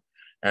out,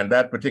 and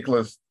that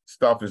particular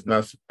stuff is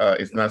not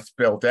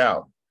spelled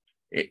out,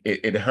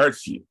 it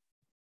hurts you.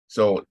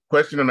 So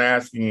question I'm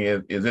asking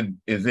is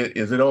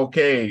it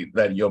okay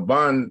that your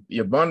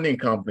bonding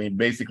company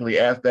basically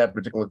asks that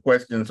particular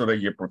question so that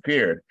you're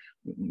prepared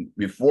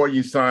before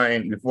you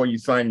sign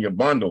your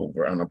bond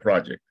over on a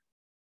project?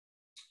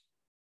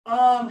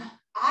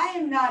 I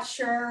am not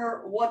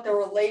sure what the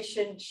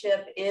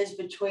relationship is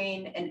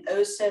between an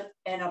OCIP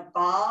and a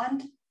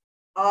bond,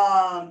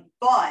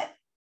 but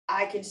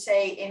I can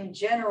say in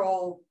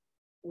general,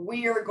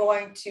 we are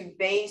going to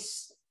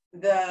base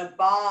the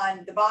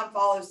bond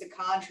follows the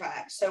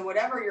contract. So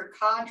whatever your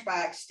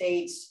contract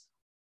states,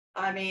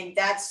 I mean,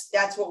 that's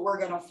what we're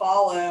going to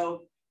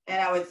follow.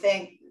 And I would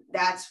think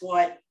that's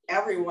what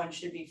everyone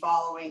should be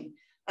following.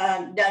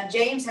 Now,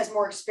 James has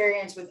more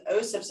experience with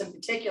OCIPs in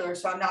particular,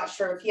 so I'm not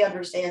sure if he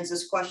understands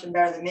this question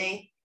better than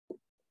me.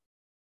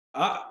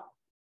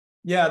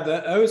 Yeah,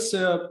 the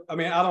OCIP, I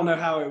mean, I don't know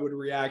how it would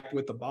react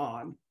with the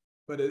bond,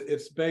 but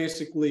it's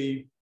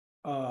basically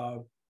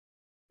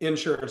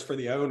insurance for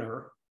the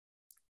owner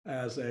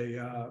as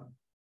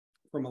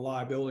from a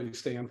liability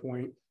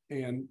standpoint.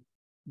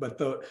 But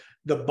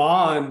the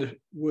bond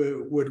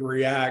would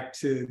react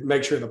to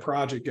make sure the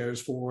project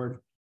goes forward.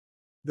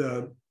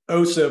 The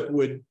OCIP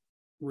would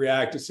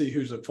react to see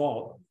who's at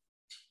fault.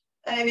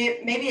 I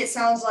mean, maybe it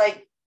sounds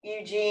like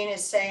Eugene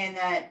is saying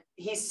that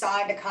he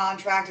signed a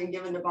contract and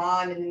given the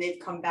bond, and then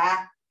they've come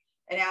back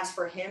and asked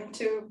for him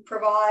to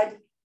provide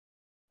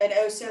an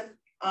OCIP.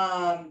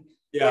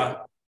 Yeah.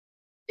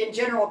 In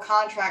general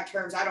contract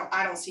terms, I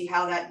don't see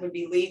how that would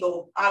be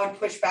legal. I would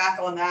push back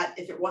on that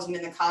if it wasn't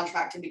in the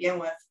contract to begin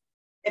with,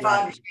 if I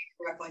understand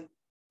correctly.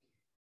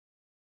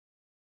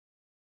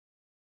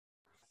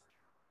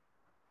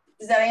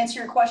 Does that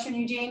answer your question,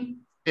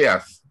 Eugene?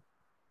 Yes.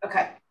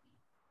 Okay.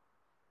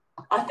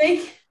 I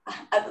think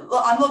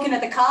I'm looking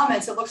at the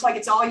comments. It looks like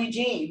it's all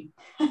Eugene.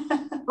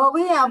 Well,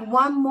 we have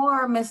one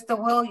more,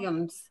 Mr.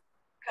 Williams.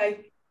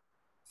 Okay.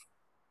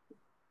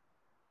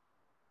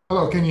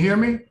 Hello, can you hear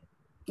me?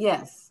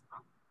 Yes.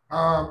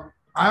 I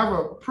have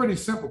a pretty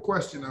simple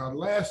question.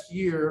 Last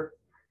year,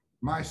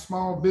 my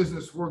small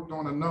business worked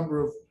on a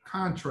number of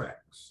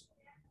contracts.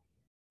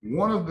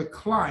 One of the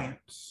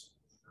clients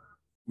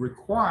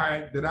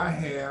required that I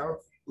have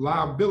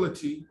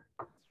liability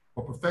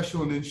or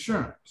professional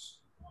insurance.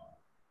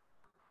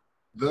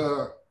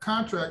 The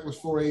contract was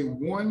for a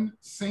one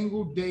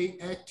single day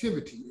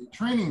activity, a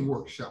training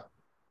workshop.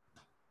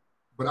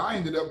 But I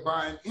ended up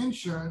buying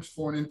insurance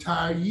for an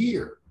entire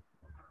year.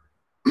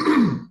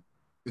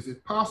 Is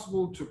it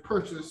possible to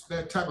purchase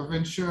that type of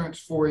insurance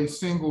for a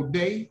single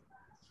day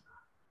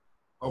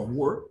of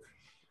work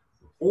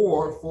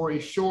or for a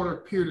shorter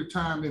period of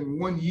time than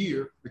 1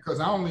 year?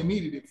 Because I only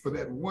needed it for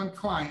that one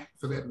client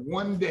for that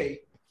one day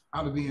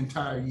out of the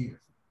entire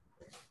year.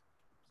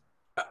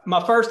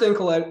 My first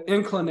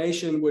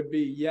inclination would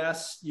be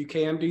yes, you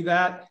can do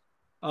that.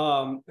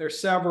 There's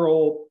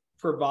several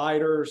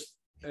providers,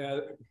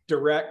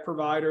 direct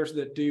providers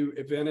that do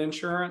event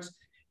insurance.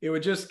 It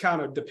would just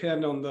kind of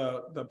depend on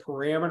the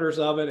parameters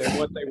of it and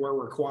what they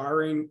were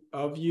requiring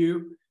of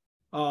you.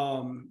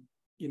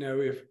 You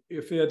know,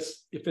 if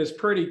it's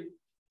pretty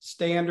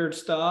standard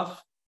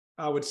stuff,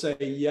 I would say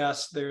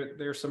yes,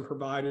 there's some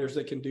providers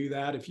that can do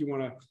that. If you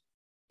want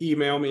to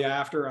email me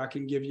after, I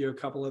can give you a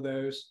couple of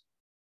those.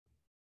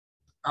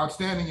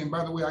 Outstanding. And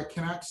by the way, I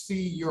cannot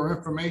see your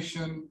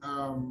information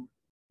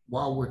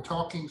while we're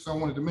talking, so I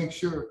wanted to make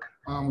sure.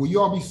 Will you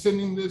all be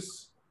sending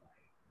this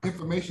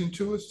information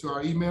to us, to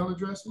our email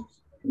addresses?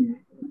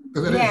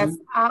 Yes,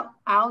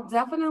 I'll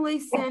definitely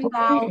send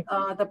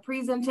out the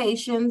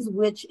presentations,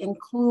 which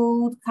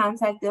include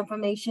contact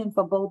information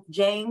for both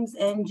James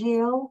and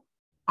Jill.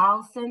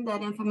 I'll send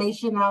that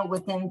information out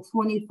within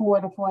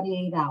 24 to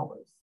 48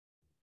 hours.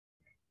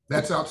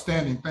 That's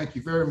outstanding. Thank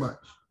you very much.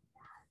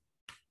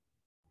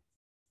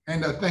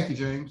 And thank you,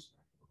 James.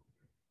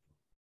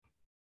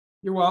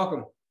 You're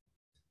welcome.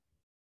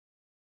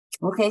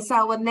 Okay,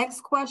 so our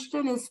next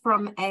question is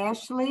from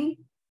Ashley.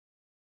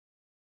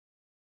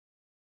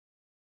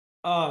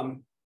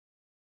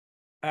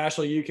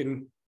 Ashley, you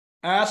can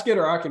ask it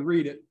or I can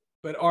read it,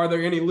 but are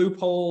there any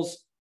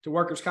loopholes to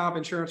workers' comp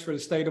insurance for the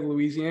state of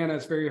Louisiana?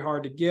 It's very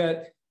hard to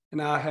get,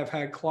 and I have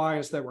had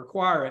clients that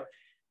require it.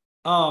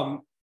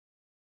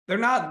 They're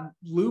not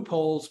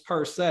loopholes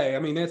per se. I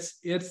mean,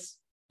 it's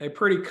a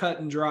pretty cut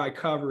and dry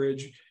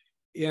coverage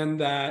in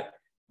that,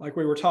 like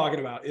we were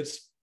talking about,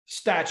 it's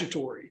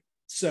statutory.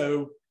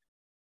 So,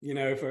 you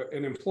know, if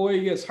an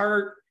employee gets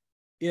hurt,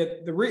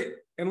 the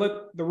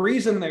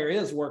reason there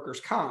is workers'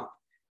 comp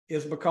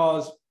is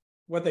because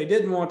what they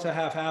didn't want to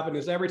have happen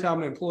is every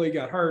time an employee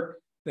got hurt,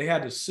 they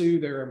had to sue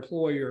their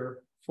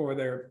employer for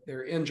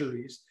their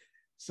injuries.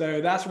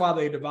 So that's why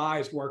they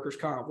devised workers'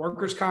 comp.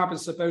 Workers' comp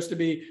is supposed to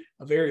be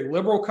a very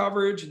liberal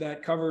coverage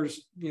that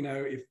covers, you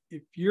know,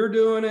 if you're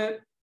doing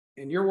it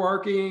and you're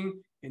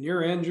working and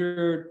you're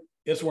injured,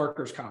 it's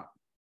workers' comp.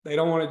 They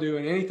don't want to do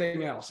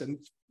anything else. And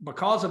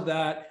because of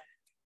that,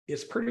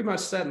 it's pretty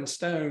much set in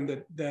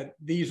stone that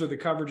these are the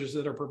coverages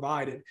that are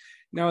provided.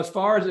 Now, as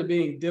far as it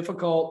being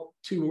difficult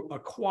to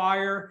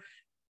acquire,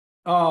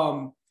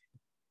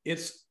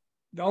 it's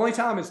the only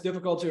time it's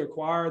difficult to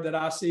acquire that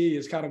I see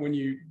is kind of when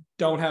you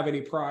don't have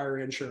any prior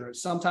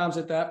insurance. Sometimes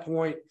at that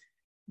point,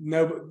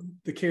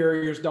 the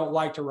carriers don't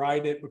like to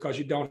write it because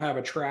you don't have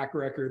a track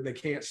record. They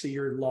can't see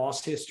your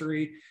loss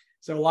history.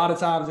 So a lot of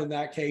times in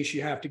that case,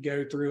 you have to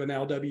go through an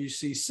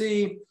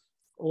LWCC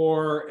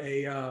or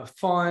a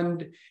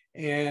fund,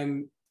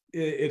 and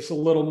it's a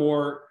little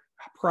more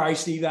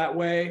pricey that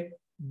way.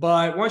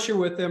 But once you're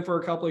with them for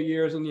a couple of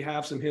years and you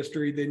have some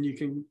history, then you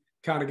can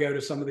kind of go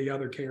to some of the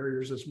other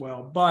carriers as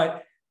well.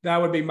 But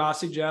that would be my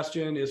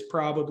suggestion, is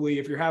probably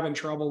if you're having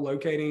trouble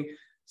locating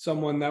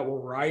someone that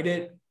will write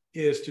it,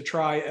 is to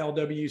try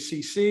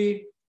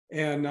LWCC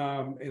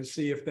and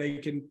see if they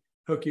can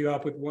hook you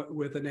up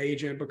with an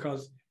agent,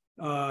 because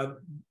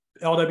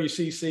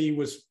LWCC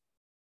was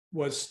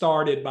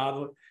started by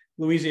the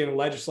Louisiana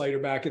legislature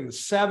back in the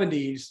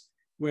 70s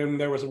when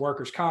there was a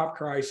workers' comp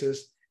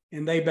crisis,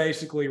 and they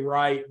basically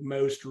write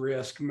most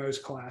risk,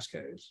 most class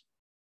codes.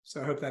 So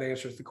I hope that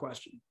answers the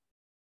question.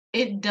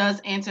 It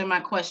does answer my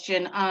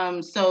question.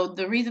 So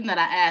the reason that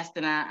I asked,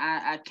 and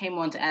I came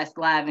on to ask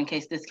live in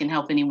case this can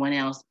help anyone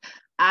else,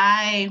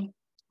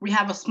 we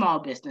have a small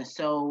business,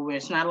 so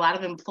there's not a lot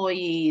of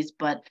employees,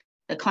 but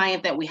the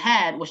client that we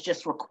had was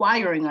just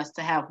requiring us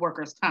to have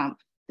workers' comp,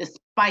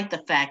 despite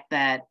the fact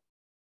that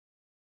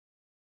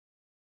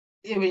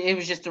it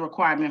was just a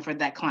requirement for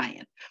that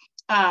client.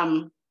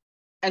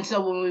 And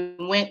so when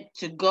we went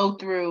to go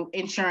through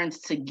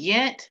insurance to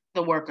get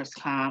the workers'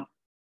 comp,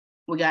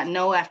 we got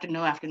no after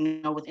no after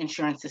no with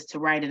insurances to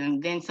write it.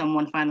 And then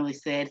someone finally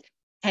said,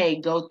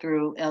 hey, go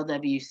through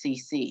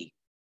LWCC.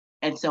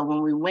 And so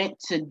when we went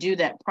to do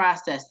that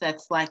process,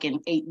 that's like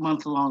an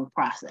 8-month-long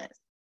process.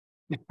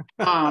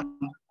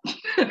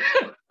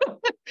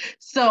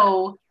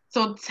 So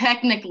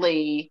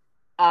technically,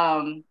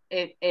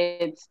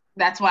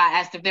 that's why I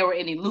asked if there were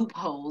any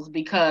loopholes,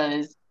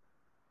 because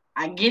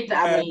I get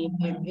that. I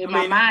mean, in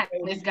my mind,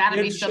 there's got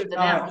to be something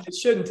else. It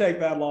shouldn't take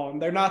that long.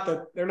 They're not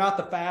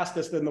the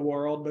fastest in the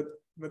world,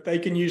 but they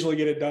can usually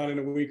get it done in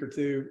a week or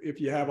two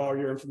if you have all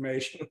your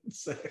information.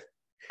 So,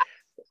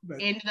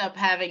 ended up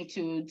having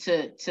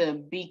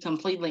to be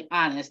completely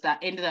honest, I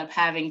ended up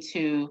having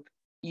to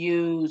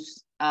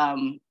use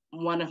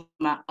one of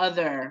my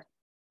other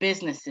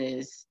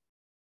businesses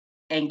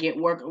and get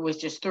work, was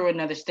just through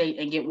another state,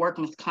 and get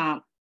workman's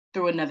comp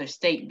through another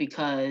state,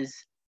 because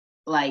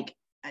like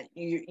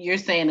you're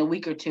saying a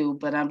week or two,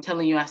 but I'm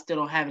telling you I still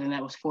don't have it, and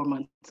that was 4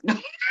 months ago.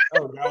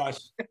 Oh gosh.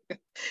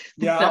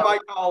 Yeah, so, I might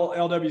call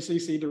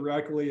LWCC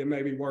directly and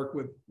maybe work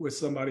with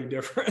somebody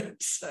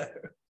different. So.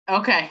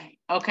 Okay.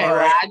 Well,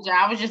 right.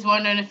 I was just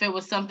wondering if it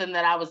was something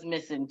that I was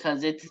missing,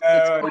 because it's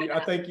I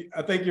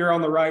think you're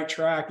on the right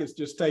track. It's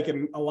just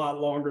taking a lot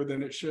longer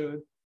than it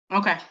should.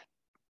 Okay.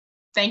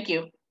 Thank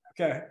you.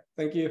 Okay.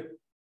 Thank you.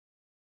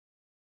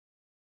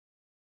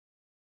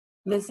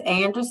 Ms.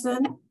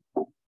 Anderson.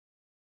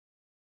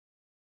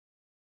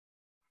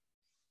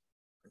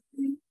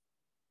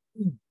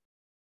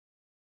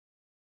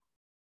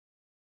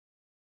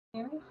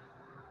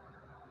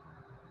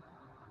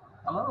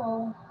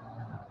 Hello.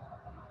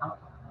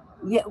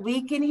 Yeah,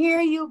 we can hear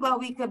you, but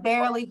we could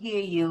barely hear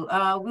you.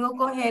 We'll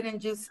go ahead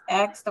and just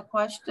ask the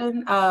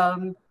question.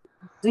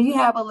 Do you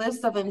have a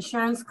list of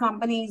insurance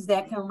companies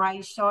that can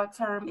write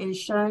short-term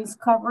insurance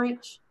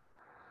coverage?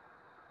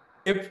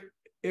 If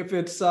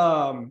it's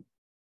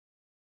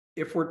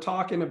if we're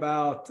talking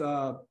about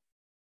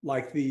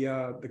like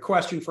the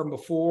question from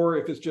before,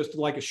 if it's just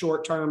like a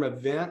short-term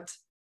event,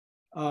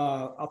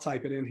 I'll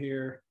type it in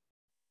here.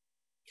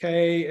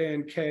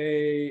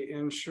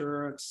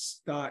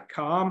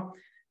 KNKinsurance.com.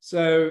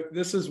 So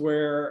this is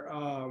where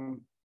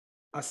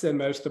I send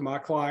most of my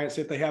clients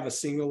if they have a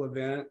single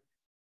event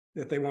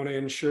that they want to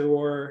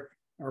insure,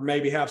 or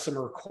maybe have some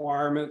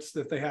requirements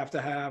that they have to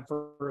have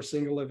for a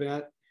single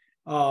event.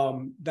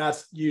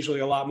 That's usually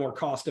a lot more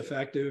cost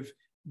effective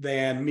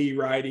than me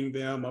writing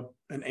them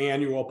an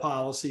annual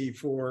policy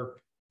for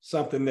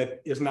something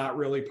that is not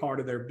really part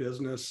of their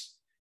business.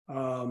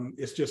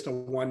 It's just a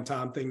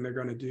one-time thing they're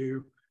going to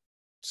do.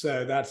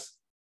 So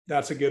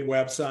that's a good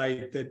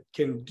website that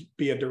can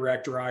be a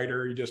direct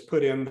writer. You just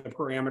put in the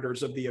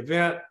parameters of the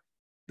event.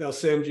 They'll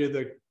send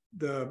you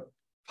the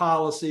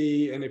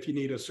policy, and if you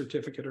need a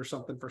certificate or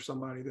something for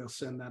somebody, they'll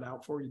send that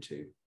out for you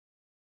too.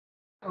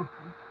 Okay.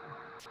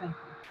 Thank you.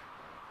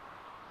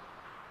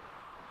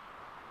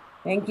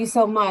 Thank you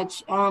so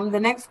much. The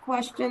next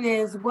question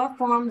is, what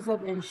forms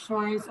of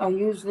insurance are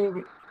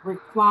usually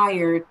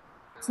required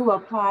to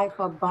apply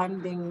for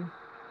bonding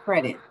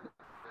credit?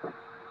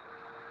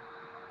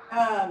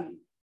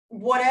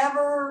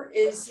 Whatever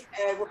is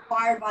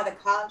required by the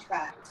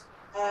contract.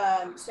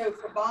 So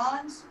for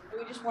bonds,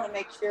 we just want to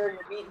make sure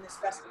you're meeting the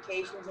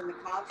specifications in the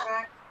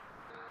contract.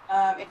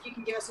 If you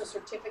can give us a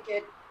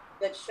certificate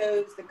that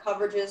shows the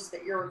coverages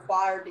that you're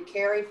required to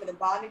carry for the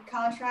bonded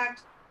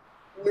contract,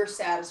 we're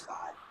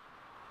satisfied.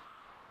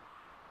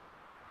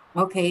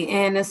 Okay,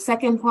 and the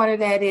second part of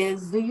that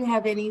is, do you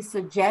have any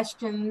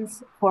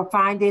suggestions for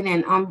finding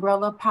an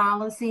umbrella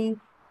policy?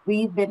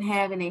 We've been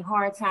having a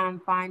hard time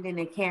finding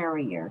a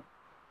carrier.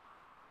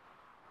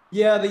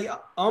 Yeah, the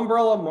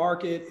umbrella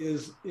market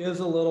is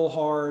a little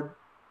hard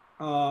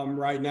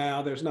right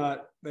now. There's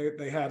not,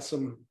 they had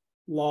some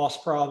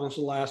loss problems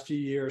the last few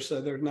years,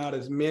 so there's not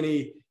as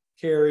many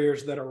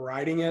carriers that are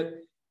writing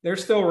it. They're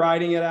still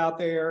writing it out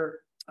there.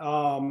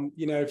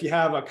 You know, if you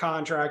have a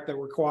contract that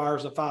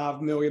requires a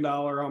 $5 million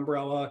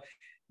umbrella,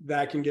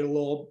 that can get a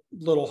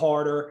little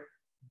harder.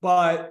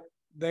 But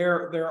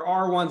there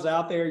are ones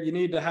out there. You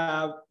need to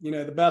have, you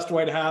know, the best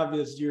way to have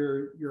is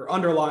your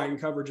underlying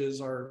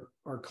coverages are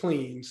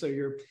clean. So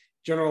your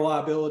general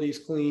liability is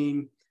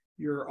clean,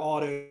 your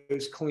auto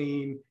is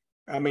clean.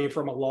 I mean,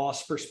 from a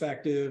loss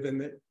perspective, and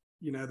that,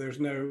 you know, there's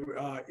no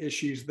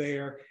issues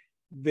there.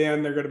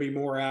 Then they're going to be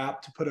more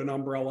apt to put an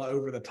umbrella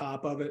over the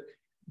top of it.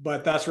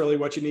 But that's really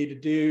what you need to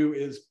do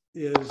is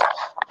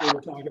what we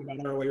were talking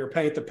about earlier,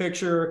 paint the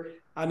picture.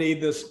 I need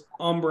this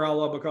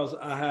umbrella because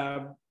I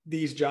have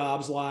these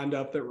jobs lined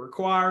up that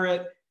require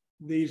it.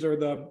 These are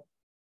the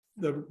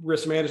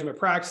risk management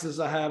practices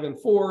I have in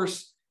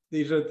force.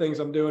 These are the things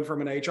I'm doing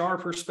from an HR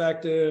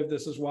perspective.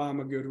 This is why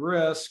I'm a good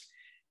risk.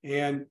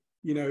 And,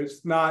 you know,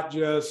 it's not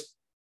just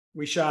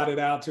we shot it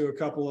out to a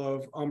couple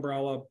of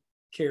umbrella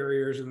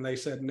carriers and they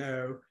said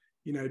no.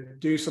 You know,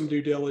 do some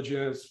due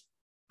diligence,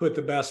 put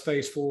the best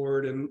face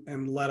forward,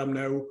 and let them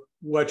know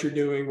what you're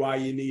doing, why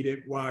you need it,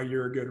 why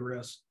you're a good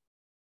risk.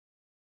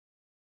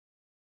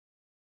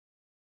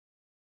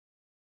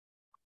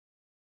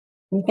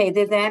 Okay,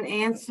 did that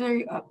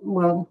answer?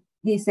 Well,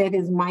 he said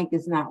his mic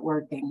is not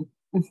working.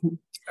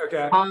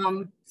 Okay.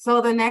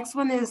 So the next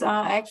one is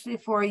actually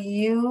for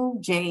you,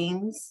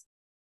 James.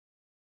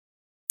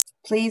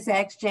 Please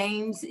ask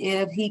James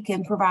if he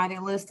can provide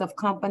a list of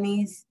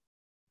companies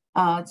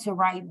to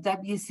write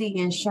WC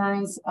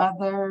insurance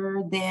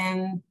other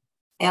than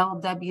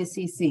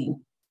LWCC.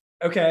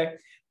 Okay.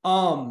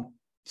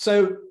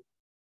 So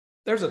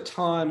there's a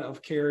ton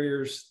of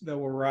carriers that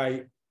will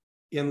write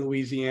in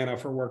Louisiana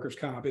for workers'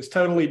 comp. It's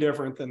totally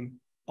different than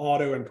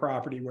auto and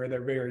property, where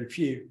there are very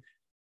few.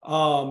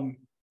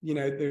 You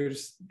know,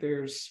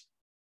 there's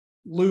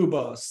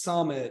LUBA,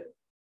 Summit,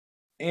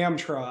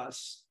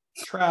 AmTrust,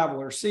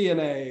 Traveler,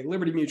 CNA,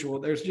 Liberty Mutual.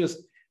 There's just,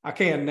 I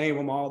can't name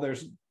them all.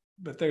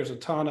 But there's a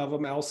ton of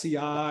them.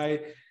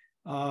 LCI,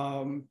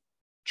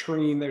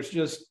 Treen.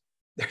 There's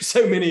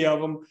so many of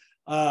them.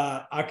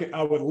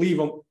 I would leave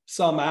them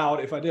some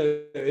out if I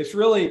did. It's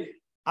really,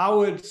 I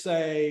would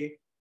say,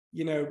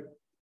 you know,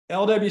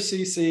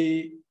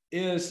 LWCC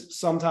is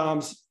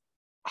sometimes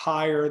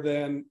higher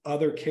than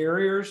other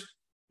carriers,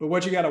 but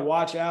what you got to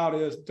watch out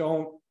is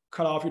don't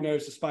cut off your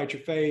nose to spite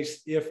your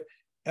face. If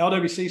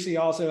LWCC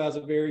also has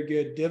a very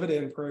good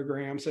dividend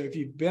program, so if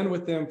you've been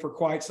with them for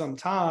quite some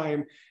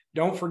time,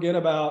 don't forget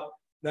about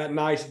that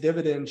nice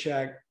dividend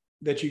check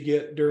that you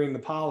get during the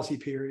policy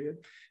period,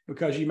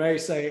 because you may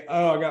say,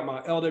 oh, I got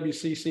my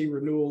LWCC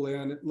renewal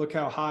in, look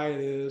how high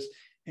it is.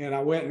 And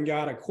I went and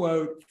got a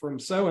quote from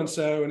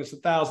so-and-so and it's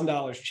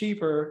 $1,000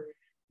 cheaper.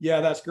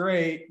 Yeah, that's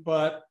great.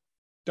 But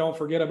don't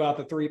forget about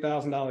the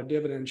 $3,000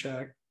 dividend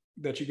check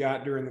that you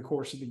got during the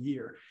course of the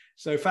year.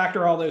 So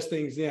factor all those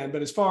things in.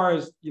 But as far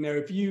as, you know,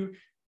 if you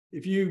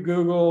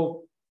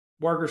Google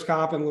workers'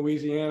 comp in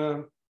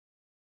Louisiana,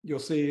 you'll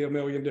see a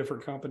million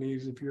different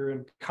companies. If you're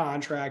in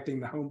contracting,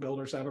 the home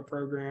builders have a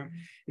program.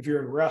 If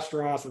you're in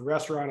restaurants, the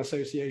Restaurant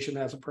Association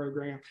has a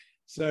program.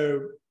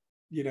 So,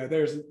 you know,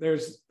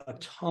 there's a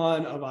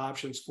ton of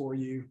options for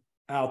you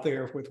out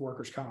there with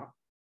workers' comp.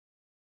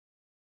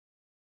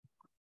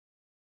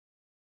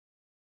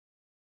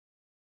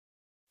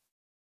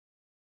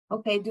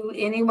 Okay, do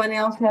anyone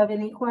else have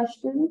any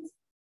questions?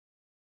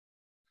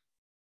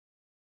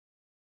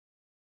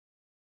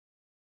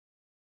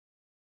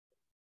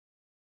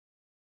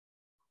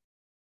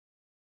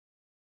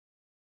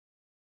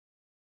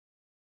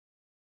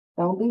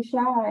 Don't be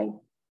shy.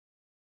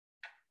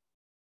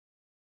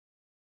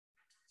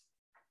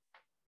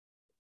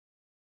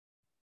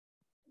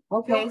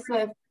 Okay, so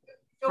if,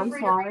 Feel I'm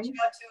free sorry. to reach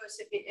out to us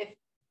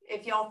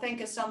if y'all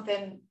think of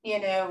something,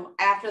 you know,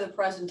 after the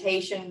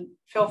presentation,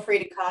 feel free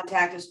to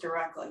contact us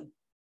directly.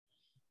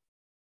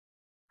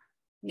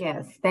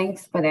 Yes,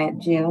 thanks for that,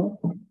 Jill.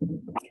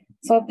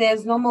 So if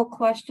there's no more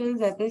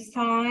questions at this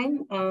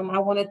time, I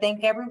want to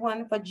thank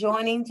everyone for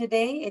joining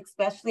today,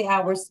 especially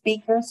our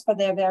speakers for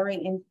their very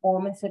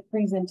informative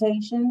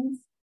presentations.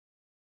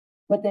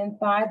 Within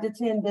 5 to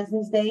 10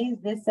 business days,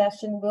 this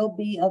session will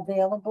be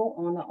available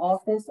on the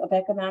Office of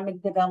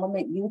Economic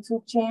Development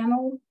YouTube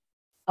channel,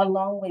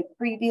 along with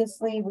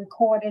previously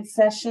recorded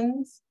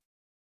sessions.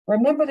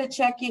 Remember to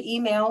check your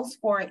emails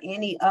for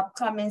any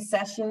upcoming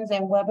sessions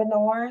and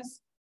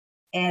webinars.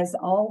 As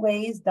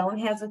always, don't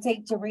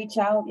hesitate to reach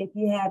out if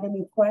you have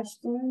any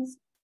questions,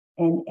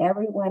 and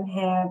everyone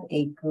have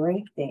a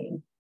great day.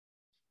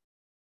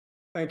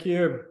 Thank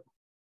you.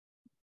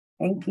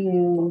 Thank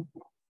you.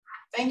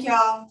 Thank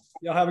y'all.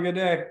 Y'all have a good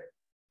day.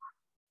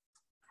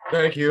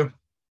 Thank you.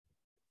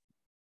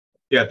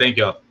 Yeah, thank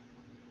y'all.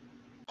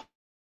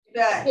 You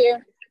bet.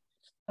 Here.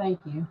 Thank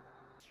you.